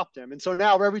never stopped him. And so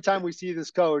now every time we see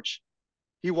this coach,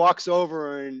 he walks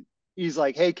over and he's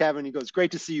like, hey, Kevin. He goes,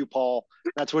 great to see you, Paul.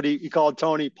 That's what he called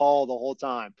Tony Paul the whole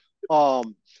time.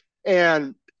 Um,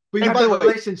 and, We and had by the that way,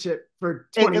 relationship for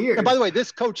and, 20 and by the years. way,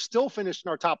 this coach still finished in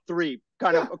our top three,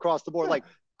 kind Yeah. of across the board. Yeah. Like,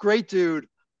 great dude,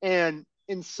 and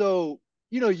so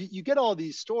you get all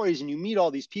these stories and you meet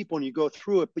all these people and you go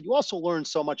through it, but you also learn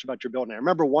so much about your building. I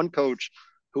remember one coach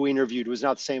who we interviewed was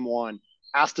not the same one.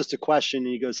 Asked us a question and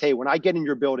he goes, "Hey, when I get in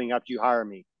your building after you hire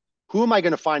me, who am I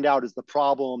going to find out is the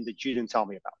problem that you didn't tell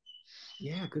me about?"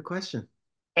 Yeah. Good question.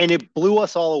 And it blew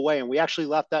us all away. And we actually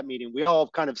left that meeting. We all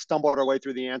kind of stumbled our way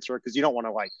through the answer because you don't want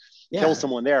to like kill Yeah.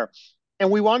 someone there. And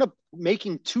we wound up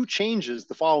making two changes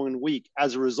the following week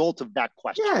as a result of that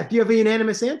question. Yeah. If you have a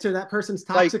unanimous answer, that person's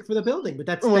Like, toxic for the building. But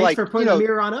that's and we're thanks like, for putting the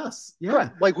mirror on us. Yeah.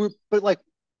 correct. But like,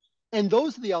 and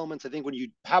those are the elements I think when you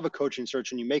have a coaching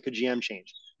search and you make a GM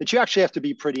change that you actually have to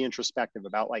be pretty introspective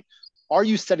about. Like, are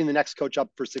you setting the next coach up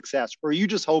for success, or are you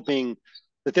just hoping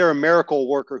that they're a miracle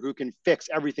worker who can fix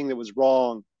everything that was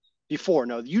wrong before?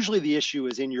 No, usually the issue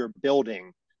is in your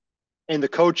building, and the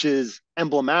coach is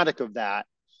emblematic of that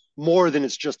more than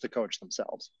it's just the coach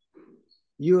themselves.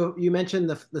 You mentioned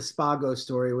the Spago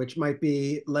story, which might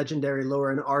be legendary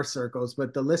lore in our circles,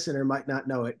 but the listener might not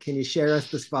know it. Can you share us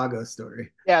the Spago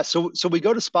story? Yeah, so we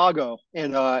go to Spago,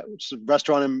 and which is a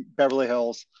restaurant in Beverly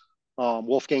Hills.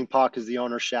 Wolfgang Puck is the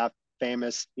owner chef,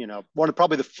 famous, one of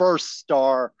probably the first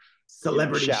star,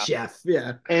 Celebrity chef. chef.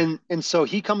 Yeah. And so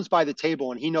he comes by the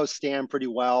table and he knows Stan pretty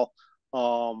well.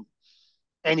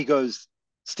 And he goes,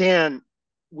 Stan,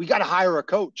 we got to hire a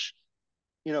coach.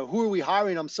 Who are we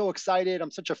hiring? I'm so excited.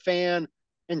 I'm such a fan.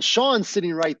 And Sean's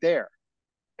sitting right there.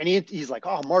 And he's like,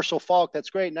 oh, Marshall Falk, that's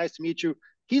great. Nice to meet you.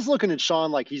 He's looking at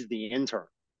Sean like he's the intern.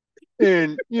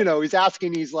 And, he's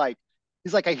asking, he's like,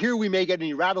 I hear we may get, and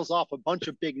he rattles off a bunch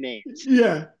of big names.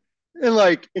 Yeah.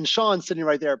 And Sean's sitting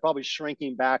right there, probably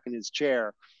shrinking back in his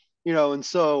chair, and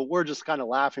so we're just kind of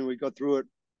laughing. We go through it.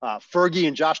 Fergie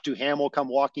and Josh Duhamel come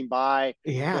walking by.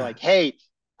 They're Yeah. like, hey,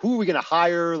 who are we going to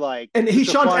hire? Like, And it's a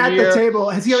Sean's fun at the year.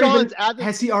 table. Sean's at the,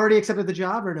 Has he already accepted the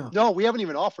job or no? no, we haven't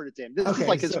even offered it to him. This is Okay,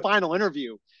 like his so final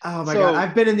interview. oh my God. So,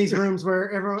 I've been in these rooms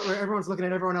where everyone's looking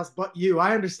at everyone else but you.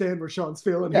 I understand where Sean's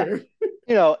feeling yeah,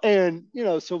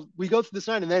 here. so we go through this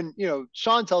night, and then,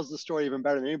 Sean tells the story even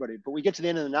better than anybody, but we get to the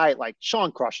end of the night, like,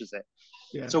 Sean crushes it.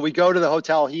 Yeah. So we go to the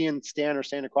hotel. He and Stan are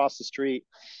standing across the street,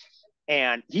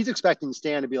 and he's expecting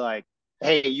Stan to be like,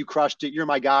 hey, you crushed it. You're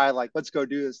my guy. Like, let's go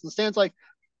do this. And Stan's like,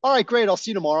 all right, great. I'll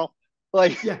see you tomorrow.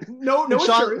 Like, Yeah. No, and no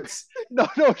Sean, assurance. no,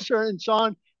 sure. And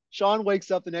Sean wakes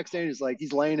up the next day and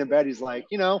he's laying in bed. He's like,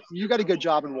 you got a good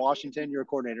job in Washington. You're a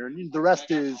coordinator. And the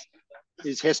rest is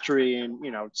history. And,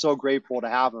 so grateful to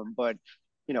have him. But,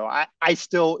 I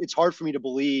still, it's hard for me to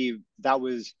believe that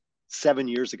was 7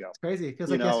 years ago. It's crazy. It feels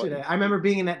You like know, yesterday. I remember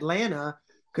being in Atlanta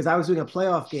because I was doing a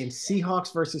playoff game,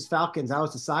 Seahawks versus Falcons. I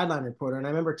was the sideline reporter. And I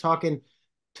remember talking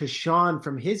to Sean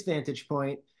from his vantage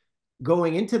point.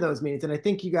 going into those meetings. And I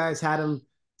think you guys had him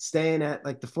staying at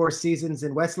like the Four Seasons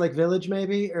in Westlake Village,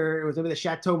 maybe, or it was maybe the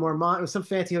Chateau Marmont. It was some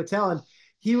fancy hotel. And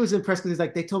he was impressed because he's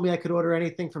like, they told me I could order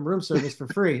anything from room service for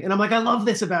free. And I'm like, I love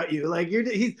this about you. Like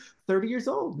he's 30 years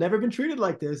old, never been treated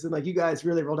like this. And like you guys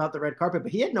really rolled out the red carpet,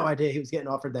 but he had no idea he was getting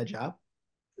offered that job.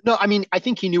 No, I mean, I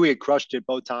think he knew he had crushed it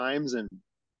both times, and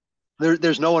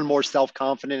there's no one more self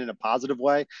confident in a positive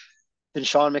way than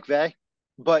Sean McVay.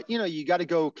 But you got to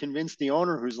go convince the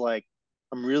owner who's like,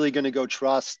 I'm really going to go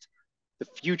trust the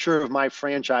future of my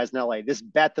franchise in LA. This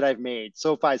bet that I've made,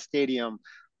 SoFi Stadium,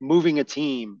 moving a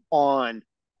team on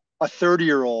a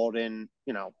 30-year-old, and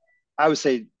I would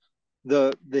say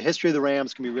the history of the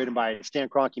Rams can be written by Stan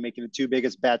Kroenke making the two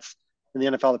biggest bets in the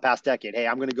NFL the past decade. Hey,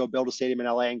 I'm going to go build a stadium in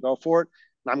LA and go for it.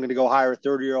 And I'm going to go hire a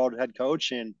 30-year-old head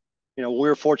coach. And we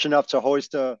were fortunate enough to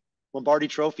hoist a Lombardi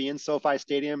Trophy in SoFi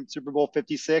Stadium, Super Bowl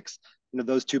 56.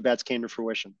 Those two bets came to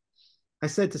fruition. I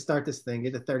said to start this thing,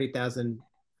 you're the 30,000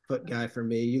 foot guy for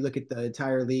me. You look at the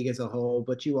entire league as a whole,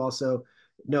 but you also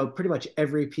know pretty much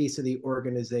every piece of the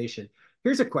organization.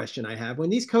 Here's a question I have.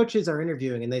 When these coaches are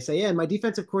interviewing and they say, yeah, my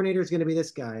defensive coordinator is going to be this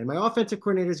guy and my offensive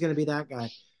coordinator is going to be that guy.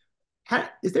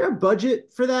 Is there a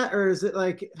budget for that? Or is it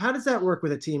like, how does that work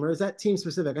with a team? Or is that team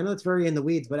specific? I know it's very in the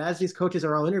weeds, but as these coaches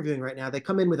are all interviewing right now, they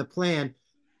come in with a plan,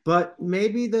 but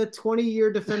maybe the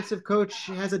 20-year defensive coach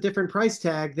has a different price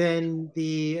tag than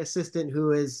the assistant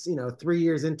who is, 3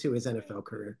 years into his NFL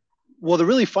career. Well, the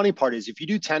really funny part is if you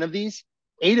do 10 of these,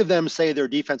 8 of them say their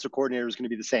defensive coordinator is going to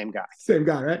be the same guy. Same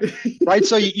guy, right? Right.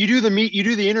 So you do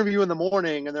the interview in the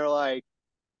morning and they're like,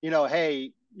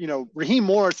 hey, Raheem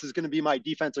Morris is going to be my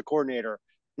defensive coordinator.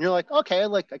 And you're like, okay,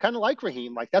 I kind of like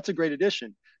Raheem. Like, that's a great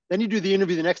addition. Then you do the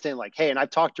interview the next day and like, hey, and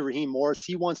I've talked to Raheem Morris.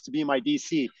 He wants to be my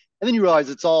DC. And then you realize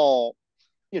it's all,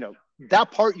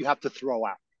 that part you have to throw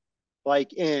out. Like,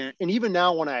 and even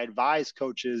now when I advise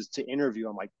coaches to interview,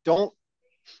 I'm like, don't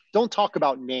talk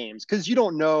about names because you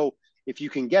don't know if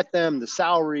you can get them, the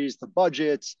salaries, the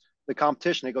budgets, the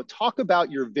competition. They go, talk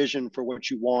about your vision for what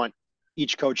you want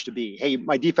each coach to be. Hey,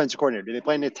 my defensive coordinator, do they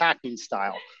play an attacking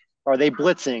style? Are they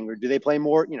blitzing or do they play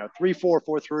more,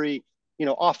 3-4-4-3,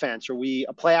 offense? Are we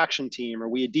a play action team? Are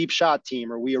we a deep shot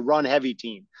team? Are we a run heavy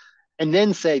team? And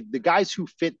then say the guys who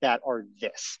fit that are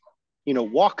this,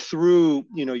 walk through,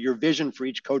 your vision for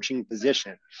each coaching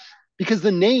position because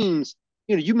the names,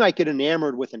 you might get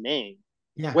enamored with a name,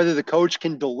 Yeah. whether the coach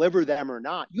can deliver them or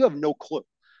not, you have no clue.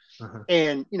 Uh-huh.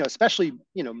 And, especially,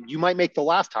 you might make the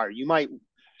last hire. You might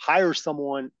hire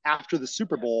someone after the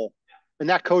Super Bowl and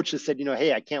that coach has said,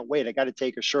 hey, I can't wait. I got to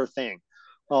take a sure thing.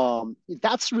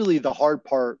 That's really the hard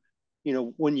part,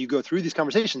 when you go through these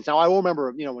conversations. Now, I will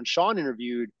remember, when Sean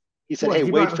interviewed, he said, hey,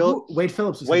 Wade Phillips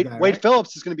was his guy, Wade right?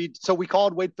 Phillips is going to be, so we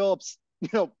called Wade Phillips,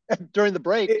 during the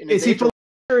break. Is he full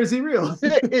or is he real?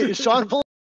 Is Sean full?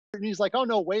 And he's like, oh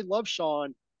no, Wade loves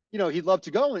Sean. He'd love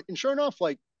to go. And sure enough,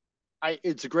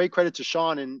 it's a great credit to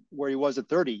Sean and where he was at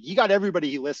 30. He got everybody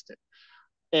he listed.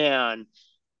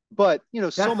 But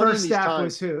that so many first staff times,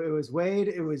 was who? It was Wade.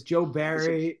 It was Joe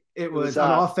Barry. It was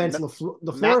on offense.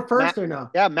 LaFleur first or no?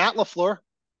 Yeah, Matt LaFleur.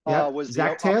 Yeah, Was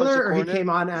Zach Taylor, or he came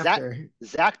on after?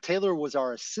 Zach Taylor was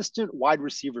our assistant wide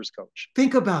receivers coach.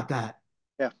 Think about that.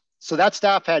 Yeah. So that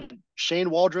staff had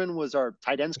Shane Waldron was our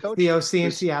tight ends coach. The OC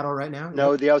in Seattle right now.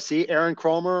 No, the OC. Aaron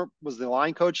Cromer was the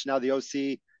line coach. Now the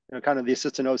OC, kind of the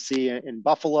assistant OC in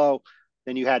Buffalo.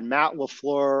 Then you had Matt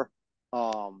LaFleur.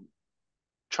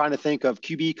 Trying to think of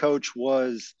QB coach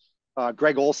was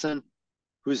Greg Olson,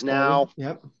 who's now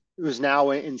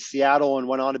in Seattle and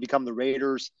went on to become the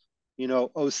Raiders.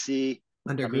 OC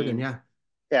under Gruden,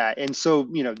 yeah. And so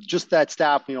just that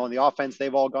staff, on the offense,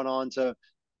 they've all gone on to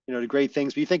to great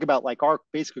things. But you think about our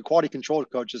basically quality control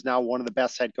coach is now one of the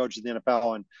best head coaches in the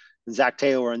NFL, and Zach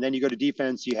Taylor. And then you go to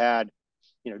defense, you had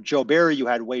Joe Barry, you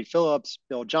had Wade Phillips,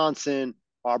 Bill Johnson,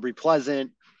 Aubrey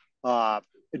Pleasant, Ejiro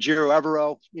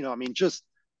Evero. Just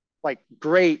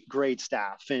great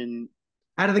staff. And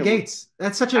out of the gates,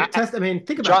 that's such a test. I mean,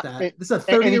 think about that. This is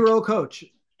a 30-year-old coach.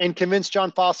 And convinced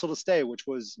John Fossil to stay, which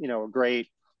was, a great,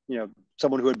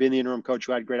 someone who had been the interim coach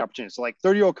who had great opportunities. So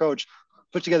 30-year-old coach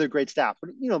put together a great staff, but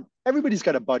everybody's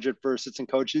got a budget for assistant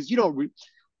coaches. But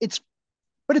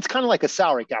it's kind of like a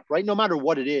salary cap, right? No matter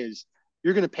what it is,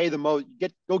 you're going to pay the most,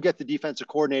 go get the defensive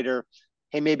coordinator.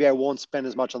 Hey, maybe I won't spend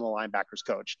as much on the linebackers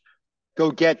coach.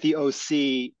 Go get the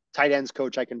OC tight ends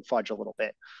coach. I can fudge a little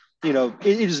bit. It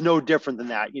is no different than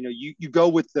that. You go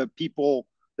with the people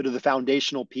that are the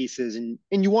foundational pieces, and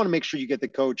you want to make sure you get the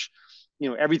coach,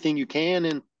 everything you can.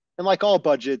 And like all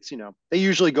budgets, they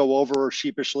usually go over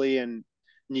sheepishly and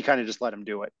you kind of just let them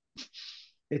do it.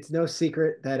 It's no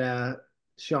secret that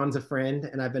Sean's a friend,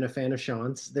 and I've been a fan of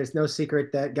Sean's. There's no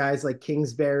secret that guys like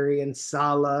Kingsbury and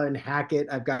Sala and Hackett,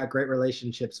 I've got great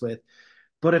relationships with.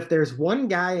 But if there's one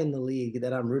guy in the league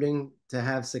that I'm rooting to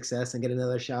have success and get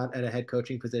another shot at a head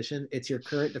coaching position, it's your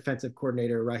current defensive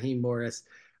coordinator, Raheem Morris.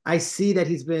 I see that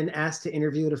he's been asked to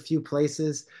interview at a few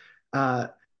places. Uh,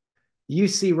 you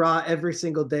see Raw every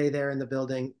single day there in the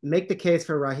building. Make the case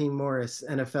for Raheem Morris,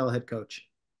 NFL head coach.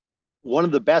 One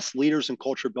of the best leaders and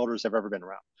culture builders I've ever been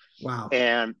around. Wow.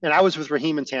 And I was with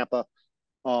Raheem in Tampa.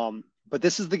 But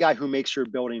this is the guy who makes your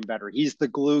building better. He's the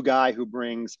glue guy who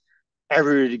brings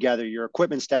everybody together, your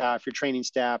equipment staff, your training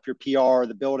staff, your PR,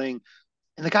 the building,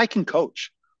 and the guy can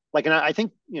coach. Like, and I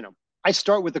think, I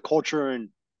start with the culture and,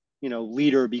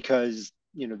 leader because,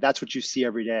 that's what you see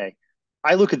every day.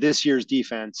 I look at this year's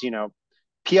defense,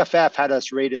 PFF had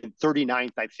us rated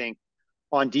 39th, I think,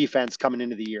 on defense coming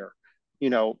into the year.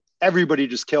 Everybody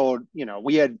just killed,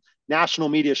 we had national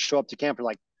media show up to camp and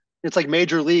like, it's like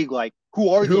major league, like, who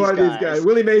are Who these are these guys? guys?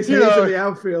 Willie Mays Hayes in the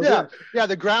outfield. Yeah, Yeah. yeah.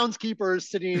 The groundskeeper is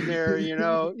sitting there,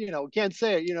 can't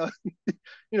say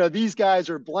it, these guys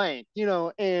are blank,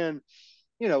 and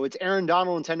it's Aaron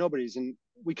Donald and 10 nobodies. And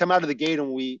we come out of the gate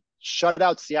and we shut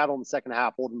out Seattle in the second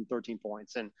half, holding 13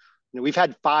 points. And we've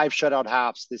had 5 shutout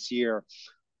halves this year.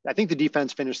 I think the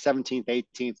defense finished 17th,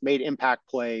 18th, made impact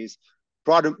plays.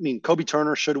 Kobe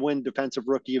Turner should win Defensive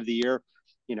Rookie of the Year.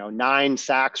 9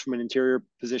 sacks from an interior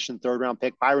position, 3rd-round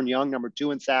pick. Byron Young, number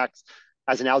 2 in sacks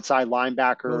as an outside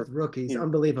linebacker. Both rookies,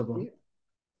 unbelievable.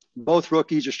 Both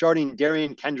rookies. You're starting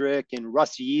Darian Kendrick and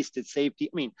Rusty East at safety.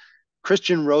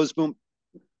 Christian Roseboom,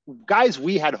 guys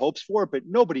we had hopes for, but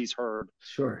nobody's heard,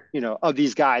 sure, of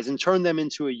these guys and turn them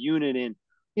into a unit. And,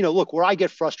 look, where I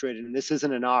get frustrated, and this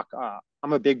isn't a knock,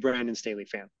 I'm a big Brandon Staley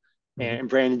fan. Mm-hmm. And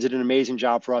Brandon did an amazing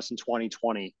job for us in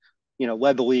 2020,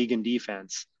 led the league in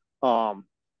defense.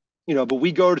 But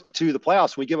we go to the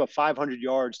playoffs and we give up 500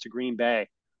 yards to Green Bay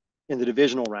in the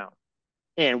divisional round.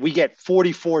 And we get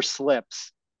 44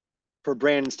 slips for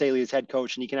Brandon Staley as head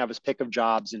coach, and he can have his pick of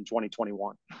jobs in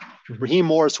 2021. Mm-hmm. Raheem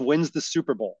Morris wins the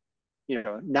Super Bowl,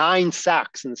 9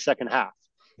 sacks in the second half.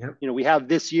 Yep. We have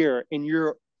this year, and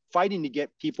you're fighting to get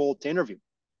people to interview.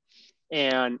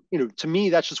 And, to me,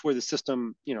 that's just where the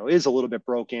system, is a little bit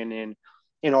broken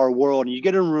in our world. And you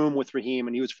get in a room with Raheem,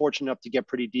 and he was fortunate enough to get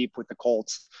pretty deep with the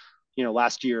Colts,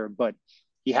 last year, but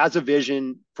he has a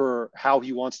vision for how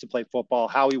he wants to play football,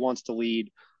 how he wants to lead.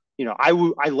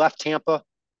 I left Tampa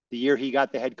the year he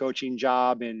got the head coaching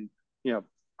job. And,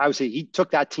 I would say he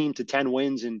took that team to 10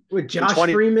 wins and with Josh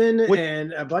Freeman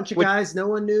and a bunch of guys no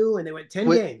one knew, and they went 10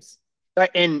 games.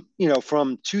 And,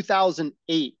 from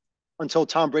 2008 until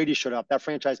Tom Brady showed up, that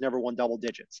franchise never won double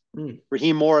digits.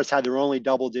 Raheem Morris had their only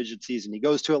double-digit season. He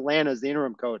goes to Atlanta as the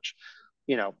interim coach,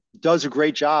 does a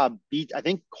great job, I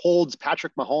think holds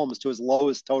Patrick Mahomes to his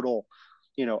lowest total,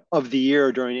 of the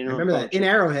year during interim. I remember that in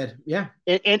Arrowhead. Yeah.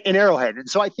 In Arrowhead. And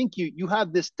so I think you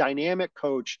have this dynamic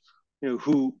coach,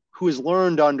 who has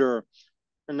learned under,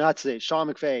 and not to say Sean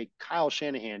McVay, Kyle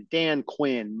Shanahan, Dan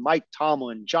Quinn, Mike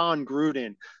Tomlin, John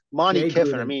Gruden, Monty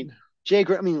Kiffin. Gruden. Jay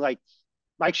Gruden. Like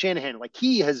Mike Shanahan, like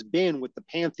he has been with the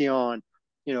pantheon,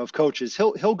 of coaches.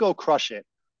 He'll go crush it.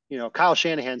 Kyle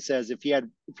Shanahan says if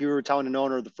you were telling an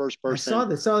owner the first person. I saw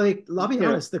this. So I'll be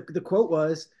honest. The quote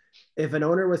was, if an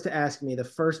owner was to ask me, the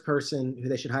first person who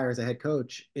they should hire as a head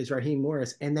coach is Raheem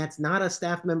Morris, and that's not a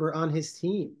staff member on his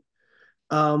team.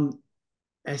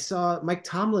 I saw Mike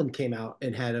Tomlin came out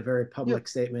and had a very public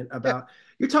statement about,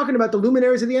 you're talking about the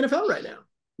luminaries of the NFL right now.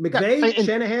 McVay,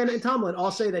 Shanahan, and Tomlin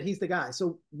all say that he's the guy.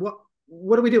 So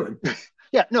what are we doing?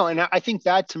 Yeah, no, and I think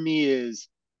that to me is,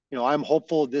 I'm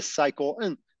hopeful this cycle.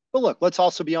 But look, let's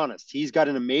also be honest. He's got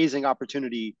an amazing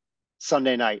opportunity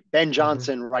Sunday night. Ben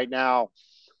Johnson right now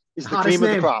is the cream of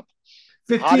the crop.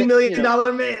 $15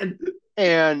 million man.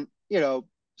 And,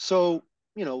 so,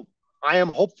 I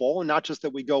am hopeful, and not just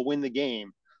that we go win the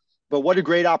game, but what a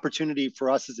great opportunity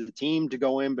for us as a team to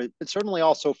go in, but certainly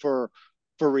also for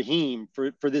Raheem,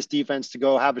 for this defense to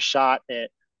go have a shot at,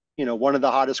 one of the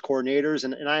hottest coordinators.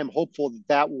 And I am hopeful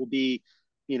that will be,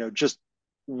 just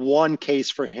one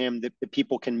case for him that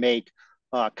people can make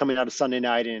coming out of Sunday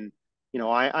night. And,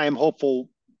 I am hopeful,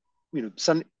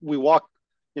 we walk,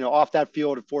 off that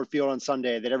field at Ford Field on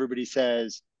Sunday, that everybody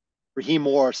says Raheem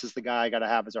Morris is the guy I got to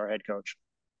have as our head coach.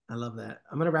 I love that.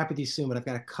 I'm going to wrap with you soon, but I've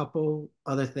got a couple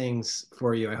other things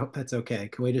for you. I hope that's okay.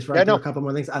 Can we just run through a couple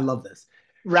more things? I love this.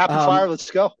 Rapid fire.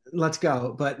 Let's go. Let's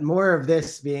go. But more of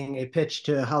this being a pitch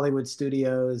to Hollywood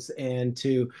studios and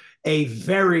to a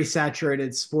very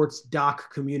saturated sports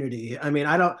doc community.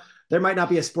 There might not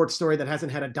be a sports story that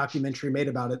hasn't had a documentary made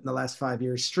about it in the last 5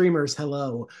 years. Streamers,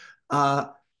 hello.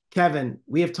 Kevin,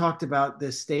 we have talked about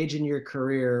this stage in your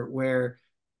career where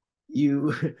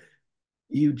you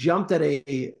you jumped at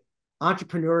a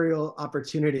entrepreneurial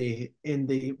opportunity in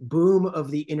the boom of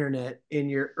the internet in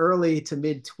your early to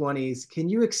mid 20s. Can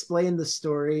you explain the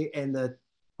story and the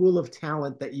pool of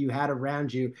talent that you had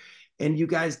around you, and you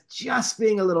guys just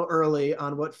being a little early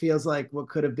on what feels like what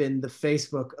could have been the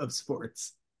Facebook of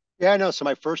sports? Yeah, I know. So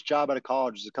my first job out of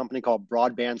college was a company called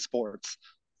Broadband Sports,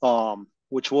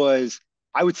 which was,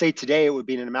 I would say today it would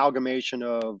be an amalgamation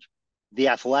of The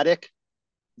Athletic,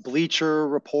 Bleacher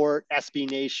Report, SB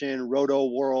Nation, Roto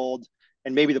World,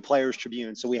 and maybe the Players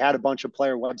Tribune. So we had a bunch of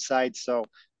player websites. So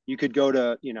you could go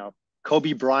to,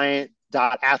 Kobe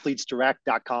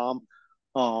Bryant.athletesdirect.com.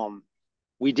 Um,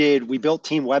 we built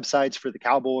team websites for the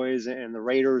Cowboys and the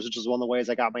Raiders, which is one of the ways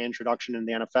I got my introduction in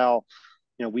the NFL.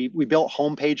 We built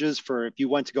home pages for, if you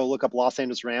went to go look up Los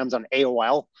Angeles Rams on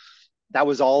AOL, that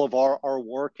was all of our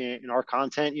work and our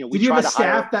content. We Did you have try a to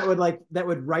hire. staff that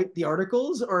would write the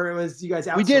articles, or it was you guys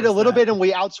We did a outsourced little that? bit and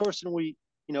we outsourced and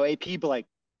AP, but like,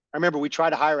 I remember we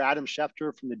tried to hire Adam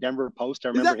Schefter from the Denver Post. I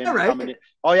Is remember that him right? coming in.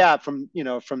 Oh yeah. From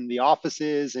the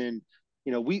offices, and,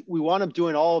 we wound up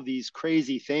doing all of these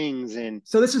crazy things, and,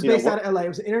 So this was based we're, out of LA. It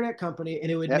was an internet company,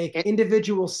 and it would make it,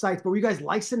 individual sites. But were you guys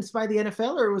licensed by the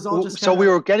NFL, or it was all just so kind we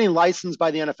of? were getting licensed by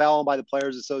the NFL and by the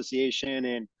Players Association.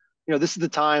 And, this is the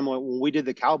time when we did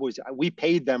the Cowboys, we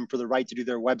paid them for the right to do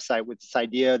their website with this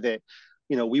idea that,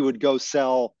 we would go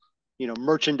sell,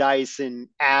 merchandise and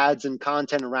ads and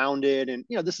content around it. And,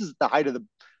 this is the height of the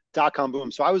 .com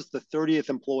boom. So I was the 30th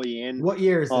employee in, What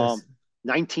year is um, this?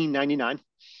 1999.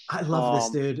 I love this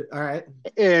Um, dude. All right.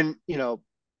 and,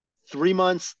 3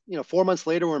 months, 4 months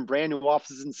later, we're in brand new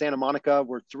offices in Santa Monica.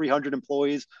 We're 300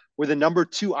 employees. We're the number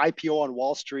 2 IPO on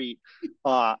Wall Street,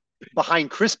 uh,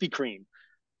 behind Krispy Kreme.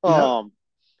 Yep. Um,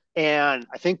 and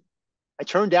I think I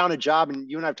turned down a job, and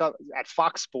you and I've talked at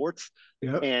Fox Sports,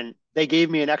 Yep. and they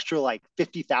gave me an extra like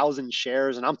 50,000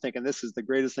 shares. And I'm thinking this is the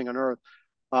greatest thing on earth.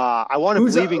 I wound up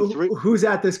Who's leaving three. who's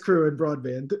at this crew in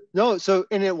broadband? No, so,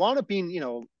 and it wound up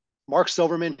being, Mark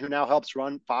Silverman, who now helps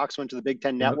run Fox, went to the Big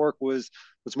Ten Yep. Network, was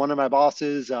one of my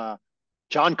bosses.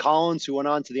 John Collins, who went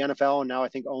on to the NFL and now I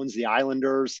think owns the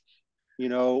Islanders,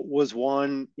 was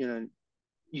one.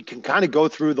 You can kind of go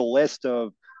through the list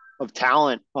of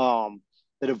talent,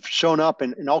 that have shown up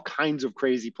in all kinds of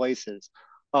crazy places.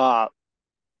 Uh,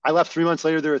 I left 3 months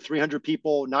later. There were 300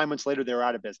 people. 9 months later, they were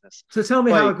out of business. So tell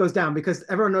me how Like, it goes down, because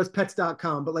everyone knows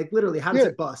pets.com, but like literally, how does yeah,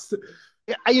 it bust?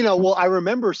 well, I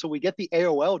remember. So we get the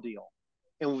AOL deal,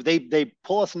 and they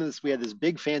pull us into this. We had this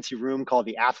big fancy room called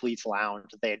the Athletes Lounge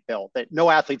that they had built that no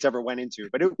athletes ever went into,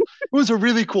 but it was a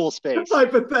really cool space.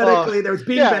 Hypothetically, there was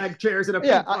Yeah, beanbag chairs and a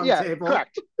yeah, ping pong yeah, table.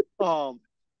 correct. Um,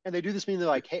 and they do this meeting. They're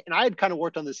like, hey, and I had kind of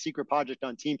worked on this secret project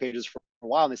on team pages for a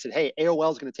while, and they said, hey,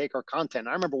 AOL is going to take our content. And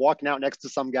I remember walking out next to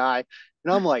some guy,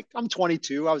 and I'm like, I'm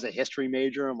 22. I was a history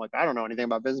major. I'm like, I don't know anything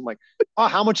about business. I'm like, oh,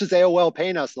 how much is AOL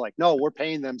paying us? They're like, no, we're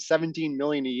paying them 17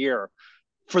 million a year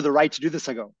for the right to do this.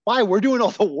 I go, why? We're doing all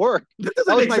the work. That That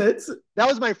doesn't was make my sense. that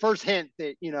was my first hint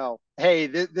that, hey,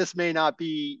 this may not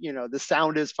be, the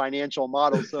soundest financial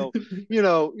model. So,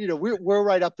 we're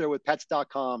right up there with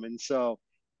pets.com. And so,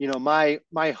 my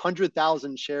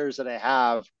 100,000 shares that I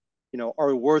have,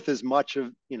 are worth as much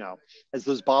of, as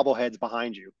those bobbleheads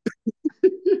behind you.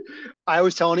 I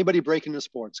always tell anybody breaking into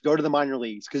sports, go to the minor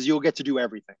leagues, because you'll get to do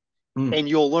everything. Mm. And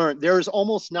you'll learn. There's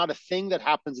almost not a thing that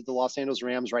happens at the Los Angeles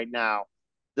Rams right now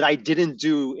that I didn't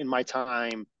do in my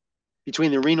time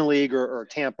between the Arena League or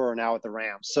Tampa or now at the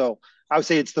Rams. So I would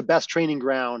say it's the best training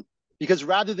ground, because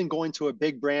rather than going to a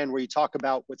big brand where you talk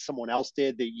about what someone else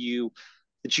did that you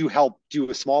helped do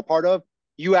a small part of,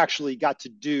 you actually got to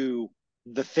do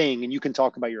the thing and you can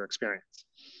talk about your experience.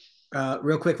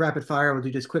 Real quick, rapid fire. We'll do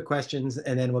just quick questions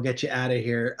and then we'll get you out of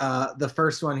here. The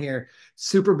first one here,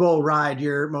 Super Bowl ride,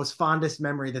 your most fondest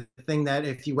memory, the thing that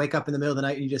if you wake up in the middle of the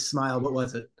night and you just smile, what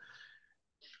was it?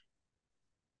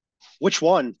 Which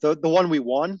one? The one we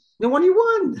won? The one you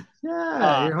won. Yeah,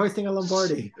 Uh, you're hoisting a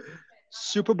Lombardi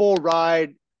Super Bowl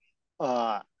ride,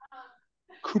 uh,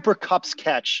 Cooper Cup's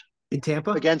catch in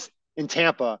Tampa. against in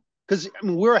Tampa, because I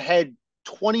mean, we're ahead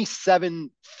 27-3,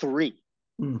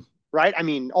 Mm, right? I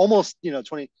mean, almost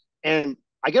 20. And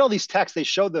I get all these texts. They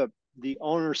show the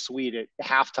owner suite at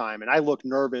halftime, and I look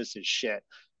nervous as shit.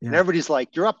 And yeah. everybody's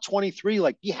like, "You're up 23.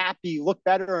 Like, be happy, look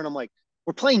better." And I'm like,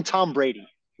 "We're playing Tom Brady,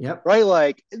 Yep. right?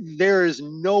 Like, there is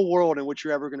no world in which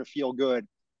you're ever going to feel good."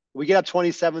 We get up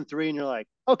 27-3, and you're like,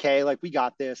 "Okay, like we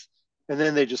got this." And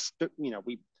then they just,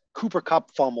 we Cooper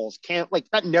Cup fumbles. Can't, like,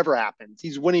 that never happens.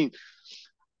 He's winning,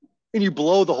 and you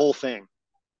blow the whole thing.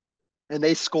 and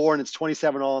they score and it's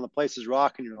 27-all and the place is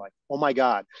rocking. You're like, oh my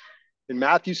God. And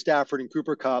Matthew Stafford and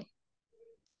Cooper Kupp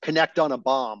connect on a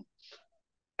bomb.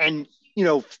 And,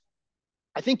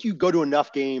 I think you go to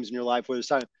enough games in your life where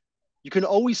you can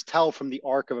always tell from the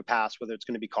arc of a pass whether it's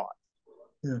going to be caught.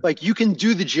 Yeah. Like you can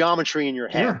do the geometry in your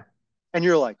head Yeah. and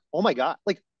you're like, oh my God,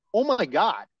 like, oh my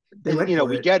God. They And, went for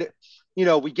we it. get it.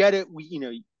 We get it.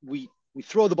 We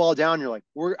throw the ball down. And you're like,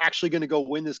 we're actually going to go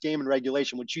win this game in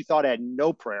regulation, which you thought had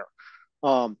no prayer.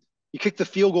 You kick the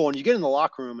field goal and you get in the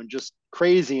locker room and just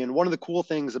crazy. And one of the cool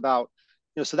things about,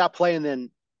 so that play and then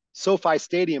SoFi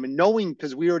Stadium and knowing,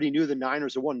 because we already knew the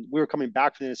Niners had won, we were coming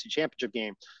back from the NFC Championship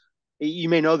game. You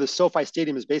may know the SoFi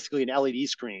Stadium is basically an LED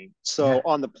screen. So Yeah.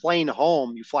 on the plane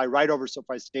home, you fly right over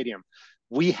SoFi Stadium.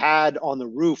 We had on the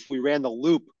roof, we ran the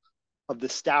loop of the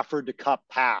Stafford to Kupp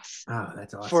pass Oh,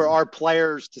 that's for awesome. our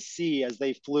players to see as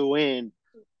they flew in,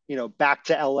 back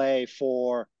to LA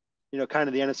for, kind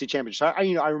of the NFC Championship. So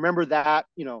I remember that,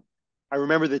 I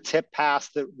remember the tip pass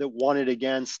that won it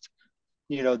against,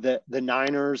 the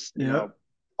Niners, Yep.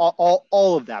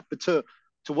 all of that. But to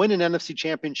win an NFC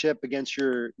Championship against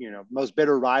your, most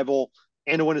bitter rival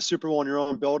and to win a Super Bowl in your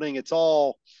own building, it's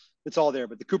all there.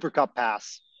 But the Cooper Kupp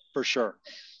pass for sure.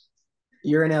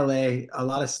 You're in LA. A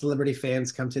lot of celebrity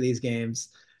fans come to these games.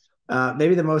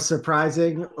 Maybe the most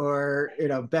surprising or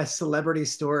best celebrity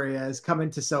story has come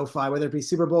into SoFi, whether it be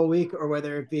Super Bowl week or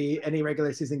whether it be any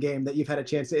regular season game that you've had a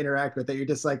chance to interact with that you're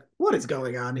just like, what is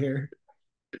going on here?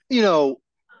 You know,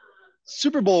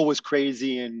 Super Bowl was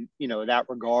crazy in that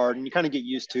regard, and you kind of get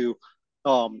used to.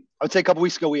 I would say a couple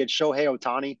weeks ago we had Shohei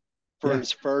Ohtani for Yeah,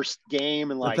 his first game,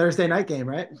 and the like Thursday night game,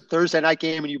 right? Thursday night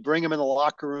game, and you bring him in the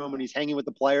locker room, and he's hanging with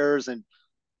the players, and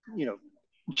you know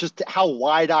just how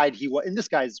wide eyed he was. And this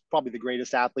guy's probably the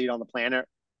greatest athlete on the planet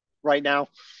right now.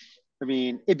 I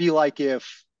mean, it'd be like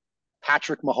if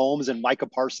Patrick Mahomes and Micah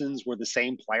Parsons were the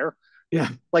same player. Yeah,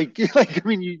 Like I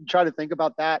mean, you try to think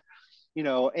about that,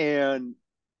 and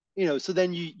so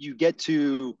then you get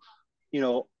to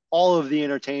all of the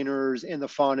entertainers and the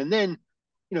fun, and then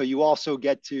you also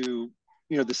get to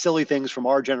the silly things from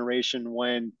our generation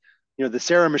when the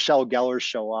Sarah Michelle Gellers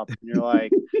show up, and you're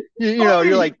like, you're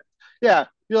Bobby. like, yeah,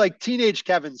 you're like teenage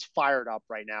Kevin's fired up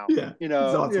right now, Yeah, it's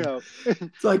awesome.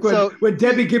 It's like when so when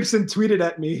Debbie Gibson tweeted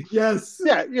at me. Yes,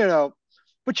 yeah,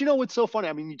 but what's so funny?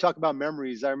 I mean, you talk about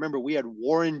memories. I remember we had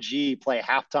Warren G play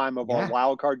halftime of our yeah,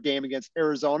 wild card game against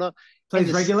Arizona, and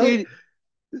plays regulate.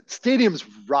 stadium's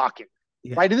rocking,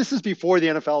 Yeah, right? And this is before the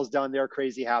NFL has done their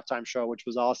crazy halftime show, which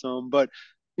was awesome. But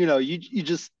you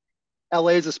just LA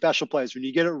is a special place when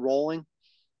you get it rolling,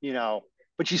 you know.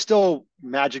 But you still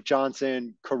Magic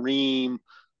Johnson, Kareem,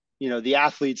 the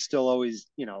athletes still always,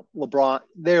 LeBron.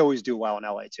 They always do well in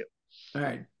LA too. all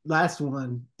right. Last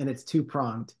one, and it's two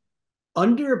pronged.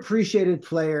 Underappreciated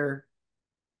player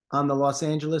on the Los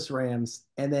Angeles Rams,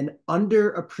 and then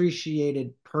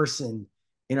underappreciated person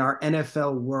in our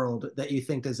NFL world that you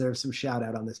think deserves some shout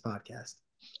out on this podcast.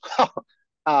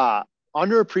 uh,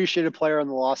 Underappreciated player on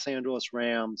the Los Angeles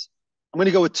Rams. I'm going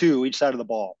to go with two each side of the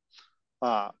ball.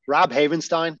 Rob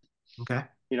Havenstein, Okay.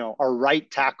 our right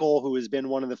tackle, who has been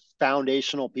one of the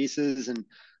foundational pieces. And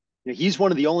he's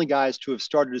one of the only guys to have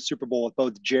started a Super Bowl with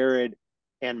both Jared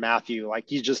and Matthew. Like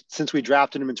he's just, since we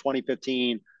drafted him in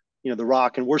 2015, the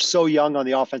Rock, and we're so young on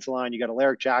the offensive line. You got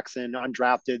Alaric Jackson,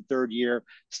 undrafted, third year,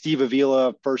 Steve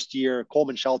Avila, first year,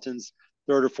 Coleman Shelton's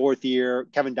third or fourth year,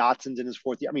 Kevin Dotson's in his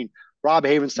fourth year. I mean, Rob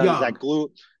Havenstein is that Young.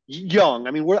 glue. Young.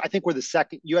 I mean, I think we're the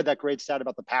second. You had that great stat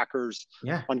about the Packers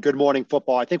Yeah. on Good Morning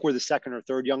Football. I think we're the second or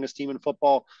third youngest team in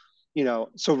football.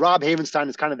 So Rob Havenstein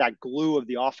is kind of that glue of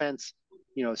the offense.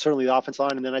 Certainly the offense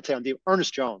line, and then I'd say on the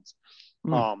Ernest Jones,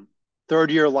 Mm. um, third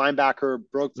year linebacker,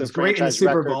 broke the Was great in the franchise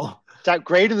Super record. Bowl. That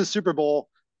great in the Super Bowl.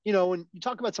 When you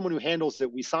talk about someone who handles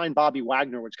it, we signed Bobby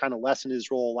Wagner, which kind of lessened his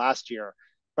role last year.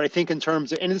 But I think in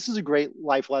terms of, and this is a great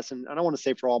life lesson, I don't want to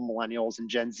say for all millennials and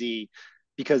Gen Z,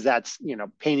 because that's,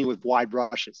 painting with wide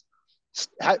brushes.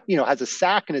 Has a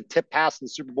sack and a tip pass in the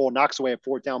Super Bowl, knocks away a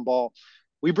fourth down ball.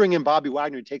 We bring in Bobby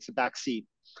Wagner, who takes a back seat.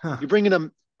 Huh. You bring in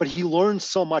him, but he learns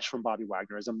so much from Bobby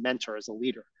Wagner as a mentor, as a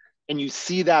leader. And you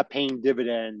see that paying I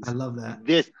dividends love that.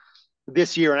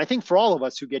 this year. And I think for all of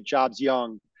us who get jobs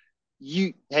young,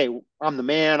 hey, I'm the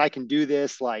man, I can do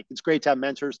this. Like, it's great to have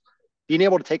mentors. Being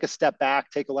able to take a step back,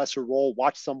 take a lesser role,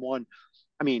 watch someone.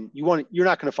 I mean, you're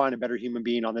not going to find a better human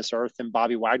being on this earth than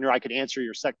Bobby Wagner. I could answer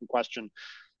your second question,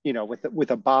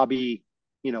 with a Bobby,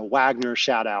 Wagner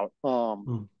shout out.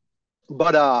 Mm.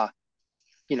 But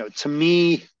to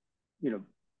me, you know,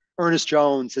 Ernest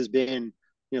Jones has been,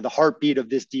 the heartbeat of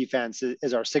this defense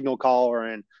is our signal caller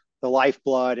and the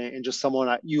lifeblood, and just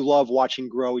someone you love watching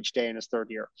grow each day in his third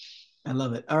year. I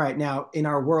love it. All right. Now, in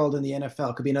our world in the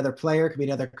NFL, could be another player, could be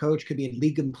another coach, could be a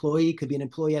league employee, could be an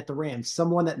employee at the Rams,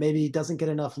 someone that maybe doesn't get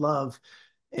enough love.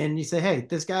 And you say, hey,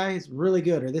 this guy is really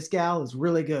good, or this gal is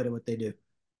really good at what they do.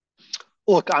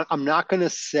 Look, I'm not going to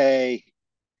say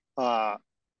uh,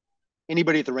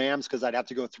 anybody at the Rams because I'd have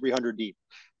to go 300 deep.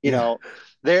 You Yeah,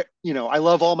 know, I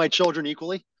love all my children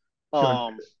equally.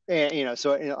 sure.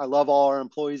 So I love all our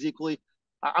employees equally.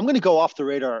 I'm going to go off the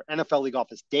radar. NFL league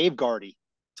office, Dave Gardy.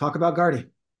 Talk about Guardy.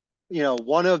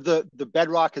 One of the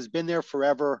bedrock has been there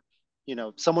forever.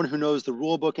 Someone who knows the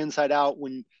rule book inside out.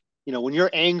 When you're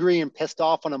angry and pissed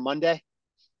off on a Monday,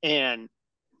 and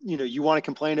you want to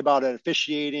complain about an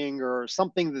officiating or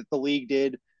something that the league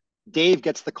did, Dave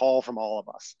gets the call from all of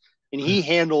us, and he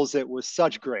handles it with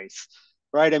such grace,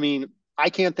 right? I mean, I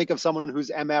can't think of someone who's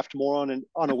MF'd more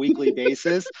on a weekly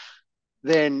basis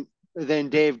than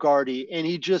Dave Gardy, and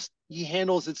he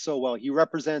handles it so well. He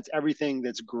represents everything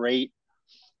that's great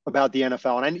about the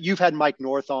NFL. And you've had Mike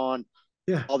North on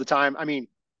Yeah. all the time. I mean,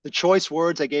 the choice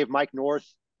words I gave Mike North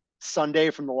Sunday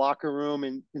from the locker room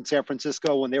in San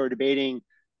Francisco when they were debating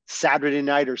Saturday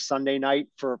night or Sunday night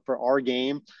for our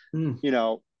game. Mm. You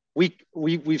know,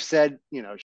 we've said,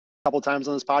 a couple of times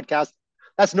on this podcast,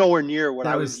 that's nowhere near what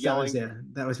I was yelling. Yeah,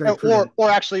 that was very Or prudent.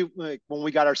 actually, like, when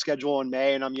we got our schedule in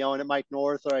May and I'm yelling at Mike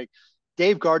North, like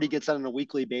Dave Gardy gets that on a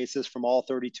weekly basis from all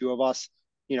 32 of us.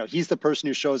 He's the person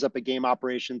who shows up at game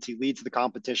operations. He leads the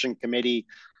competition committee,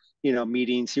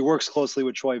 meetings. He works closely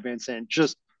with Troy Vincent.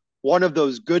 Just one of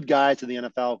those good guys in the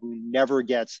NFL who never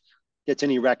gets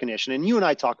any recognition. And you and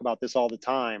I talk about this all the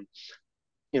time.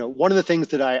 One of the things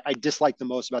that I dislike the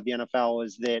most about the NFL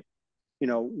is that,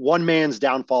 one man's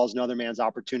downfall is another man's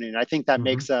opportunity. And I think that Mm-hmm.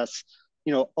 makes us,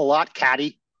 a lot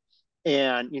catty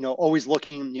and, always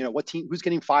looking, what team, who's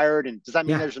getting fired. And does that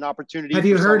mean Yeah. there's an opportunity Have for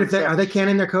you so heard and if they so? are they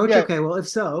canning their coach? Yeah. Okay, well, if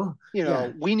so,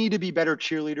 yeah, We need to be better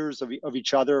cheerleaders of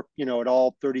each other, at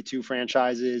all 32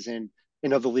 franchises and,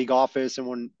 the league office.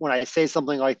 And when I say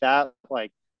something like that,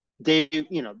 like Dave,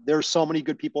 there's so many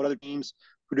good people at other teams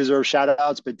who deserve shout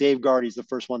outs, but Dave Gardy's the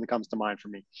first one that comes to mind for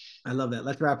me. I love that.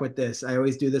 Let's wrap with this. I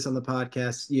always do this on the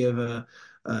podcast. You have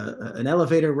an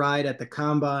elevator ride at the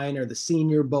combine or the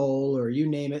Senior Bowl or you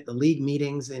name it, the league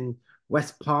meetings in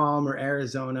West Palm or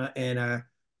Arizona, and a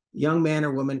young man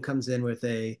or woman comes in with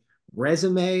a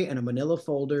resume and a manila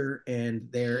folder, and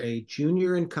they're a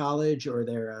junior in college or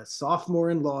they're a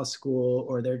sophomore in law school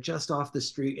or they're just off the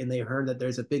street and they heard that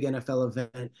there's a big NFL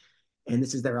event and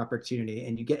this is their opportunity.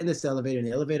 And you get in this elevator and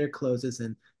the elevator closes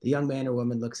and the young man or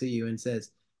woman looks at you and says,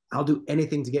 I'll do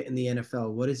anything to get in the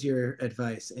NFL. What is your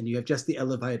advice? And you have just the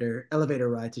elevator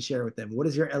ride to share with them. What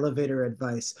is your elevator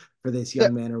advice for this Yeah.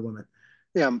 young man or woman?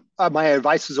 Yeah. My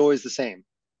advice is always the same,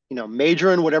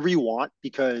 major in whatever you want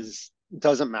because it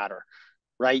doesn't matter,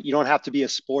 right? You don't have to be a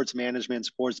sports management,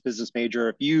 sports business major.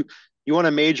 If you want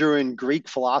to major in Greek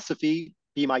philosophy,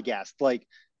 be my guest. Like,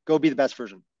 go be the best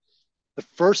version. The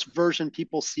first version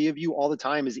people see of you all the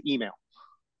time is email.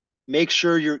 Make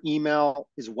sure your email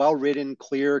is well written,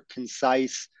 clear,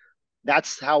 concise.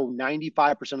 That's how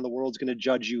 95% of the world's going to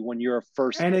judge you when you're a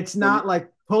first. And it's When not like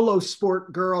Polo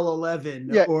Sport Girl 11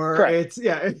 Yeah, or correct. it's,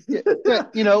 yeah,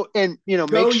 Yeah, and make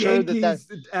go sure that Yankees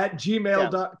at yeah,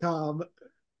 gmail.com.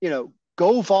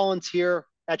 go volunteer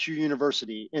at your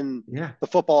university in Yeah, the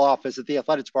football office at the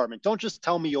athletic department. Don't just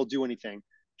tell me you'll do anything.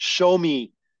 Show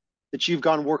me that you've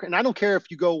gone work. And I don't care if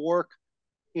you go work,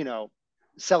 you know,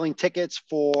 selling tickets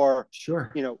for,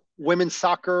 sure. women's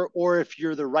soccer, or if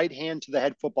you're the right hand to the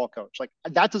head football coach. Like,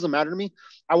 that doesn't matter to me.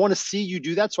 I want to see you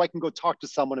do that so I can go talk to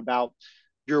someone about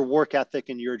your work ethic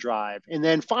and your drive. And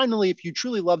then finally, if you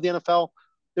truly love the NFL,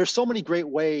 there's so many great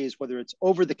ways, whether it's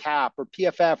Over the Cap or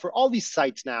PFF or all these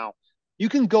sites now, you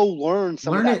can go learn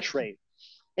some of Learn that it. trade.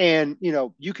 And,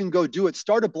 you can go do it,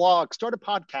 start a blog, start a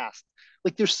podcast.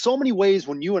 Like, there's so many ways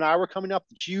when you and I were coming up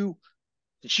that you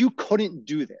couldn't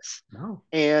do this. No.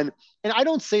 And I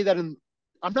don't say that I'm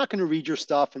not going to read your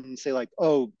stuff and say like,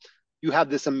 oh, you have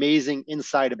this amazing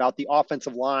insight about the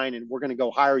offensive line and we're going to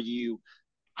go hire you.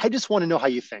 I just want to know how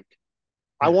you think.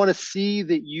 I Yeah. want to see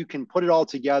that you can put it all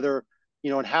together,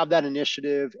 and have that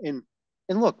initiative and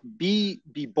look, be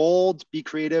bold, be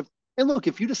creative. And look,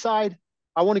 if you decide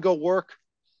I want to go work,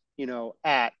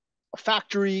 at a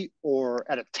factory or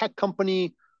at a tech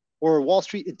company or Wall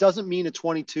Street, it doesn't mean at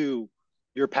 22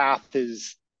 your path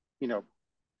is, you know,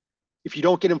 if you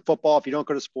don't get in football, if you don't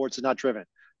go to sports, it's not driven.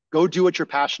 Go do what you're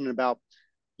passionate about.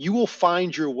 You will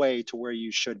find your way to where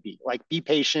you should be. Like, be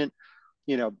patient,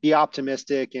 be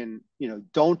optimistic, and,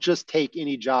 don't just take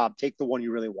any job. Take the one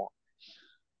you really want.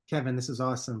 Kevin, this is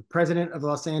awesome. President of the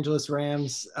Los Angeles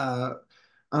Rams.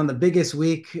 on the biggest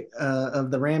week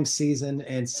of the Rams season,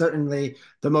 and certainly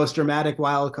the most dramatic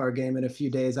wild card game in a few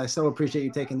days. I so appreciate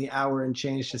you taking the hour and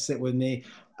change to sit with me.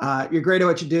 You're great at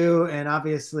what you do, and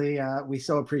obviously, we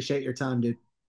so appreciate your time, dude.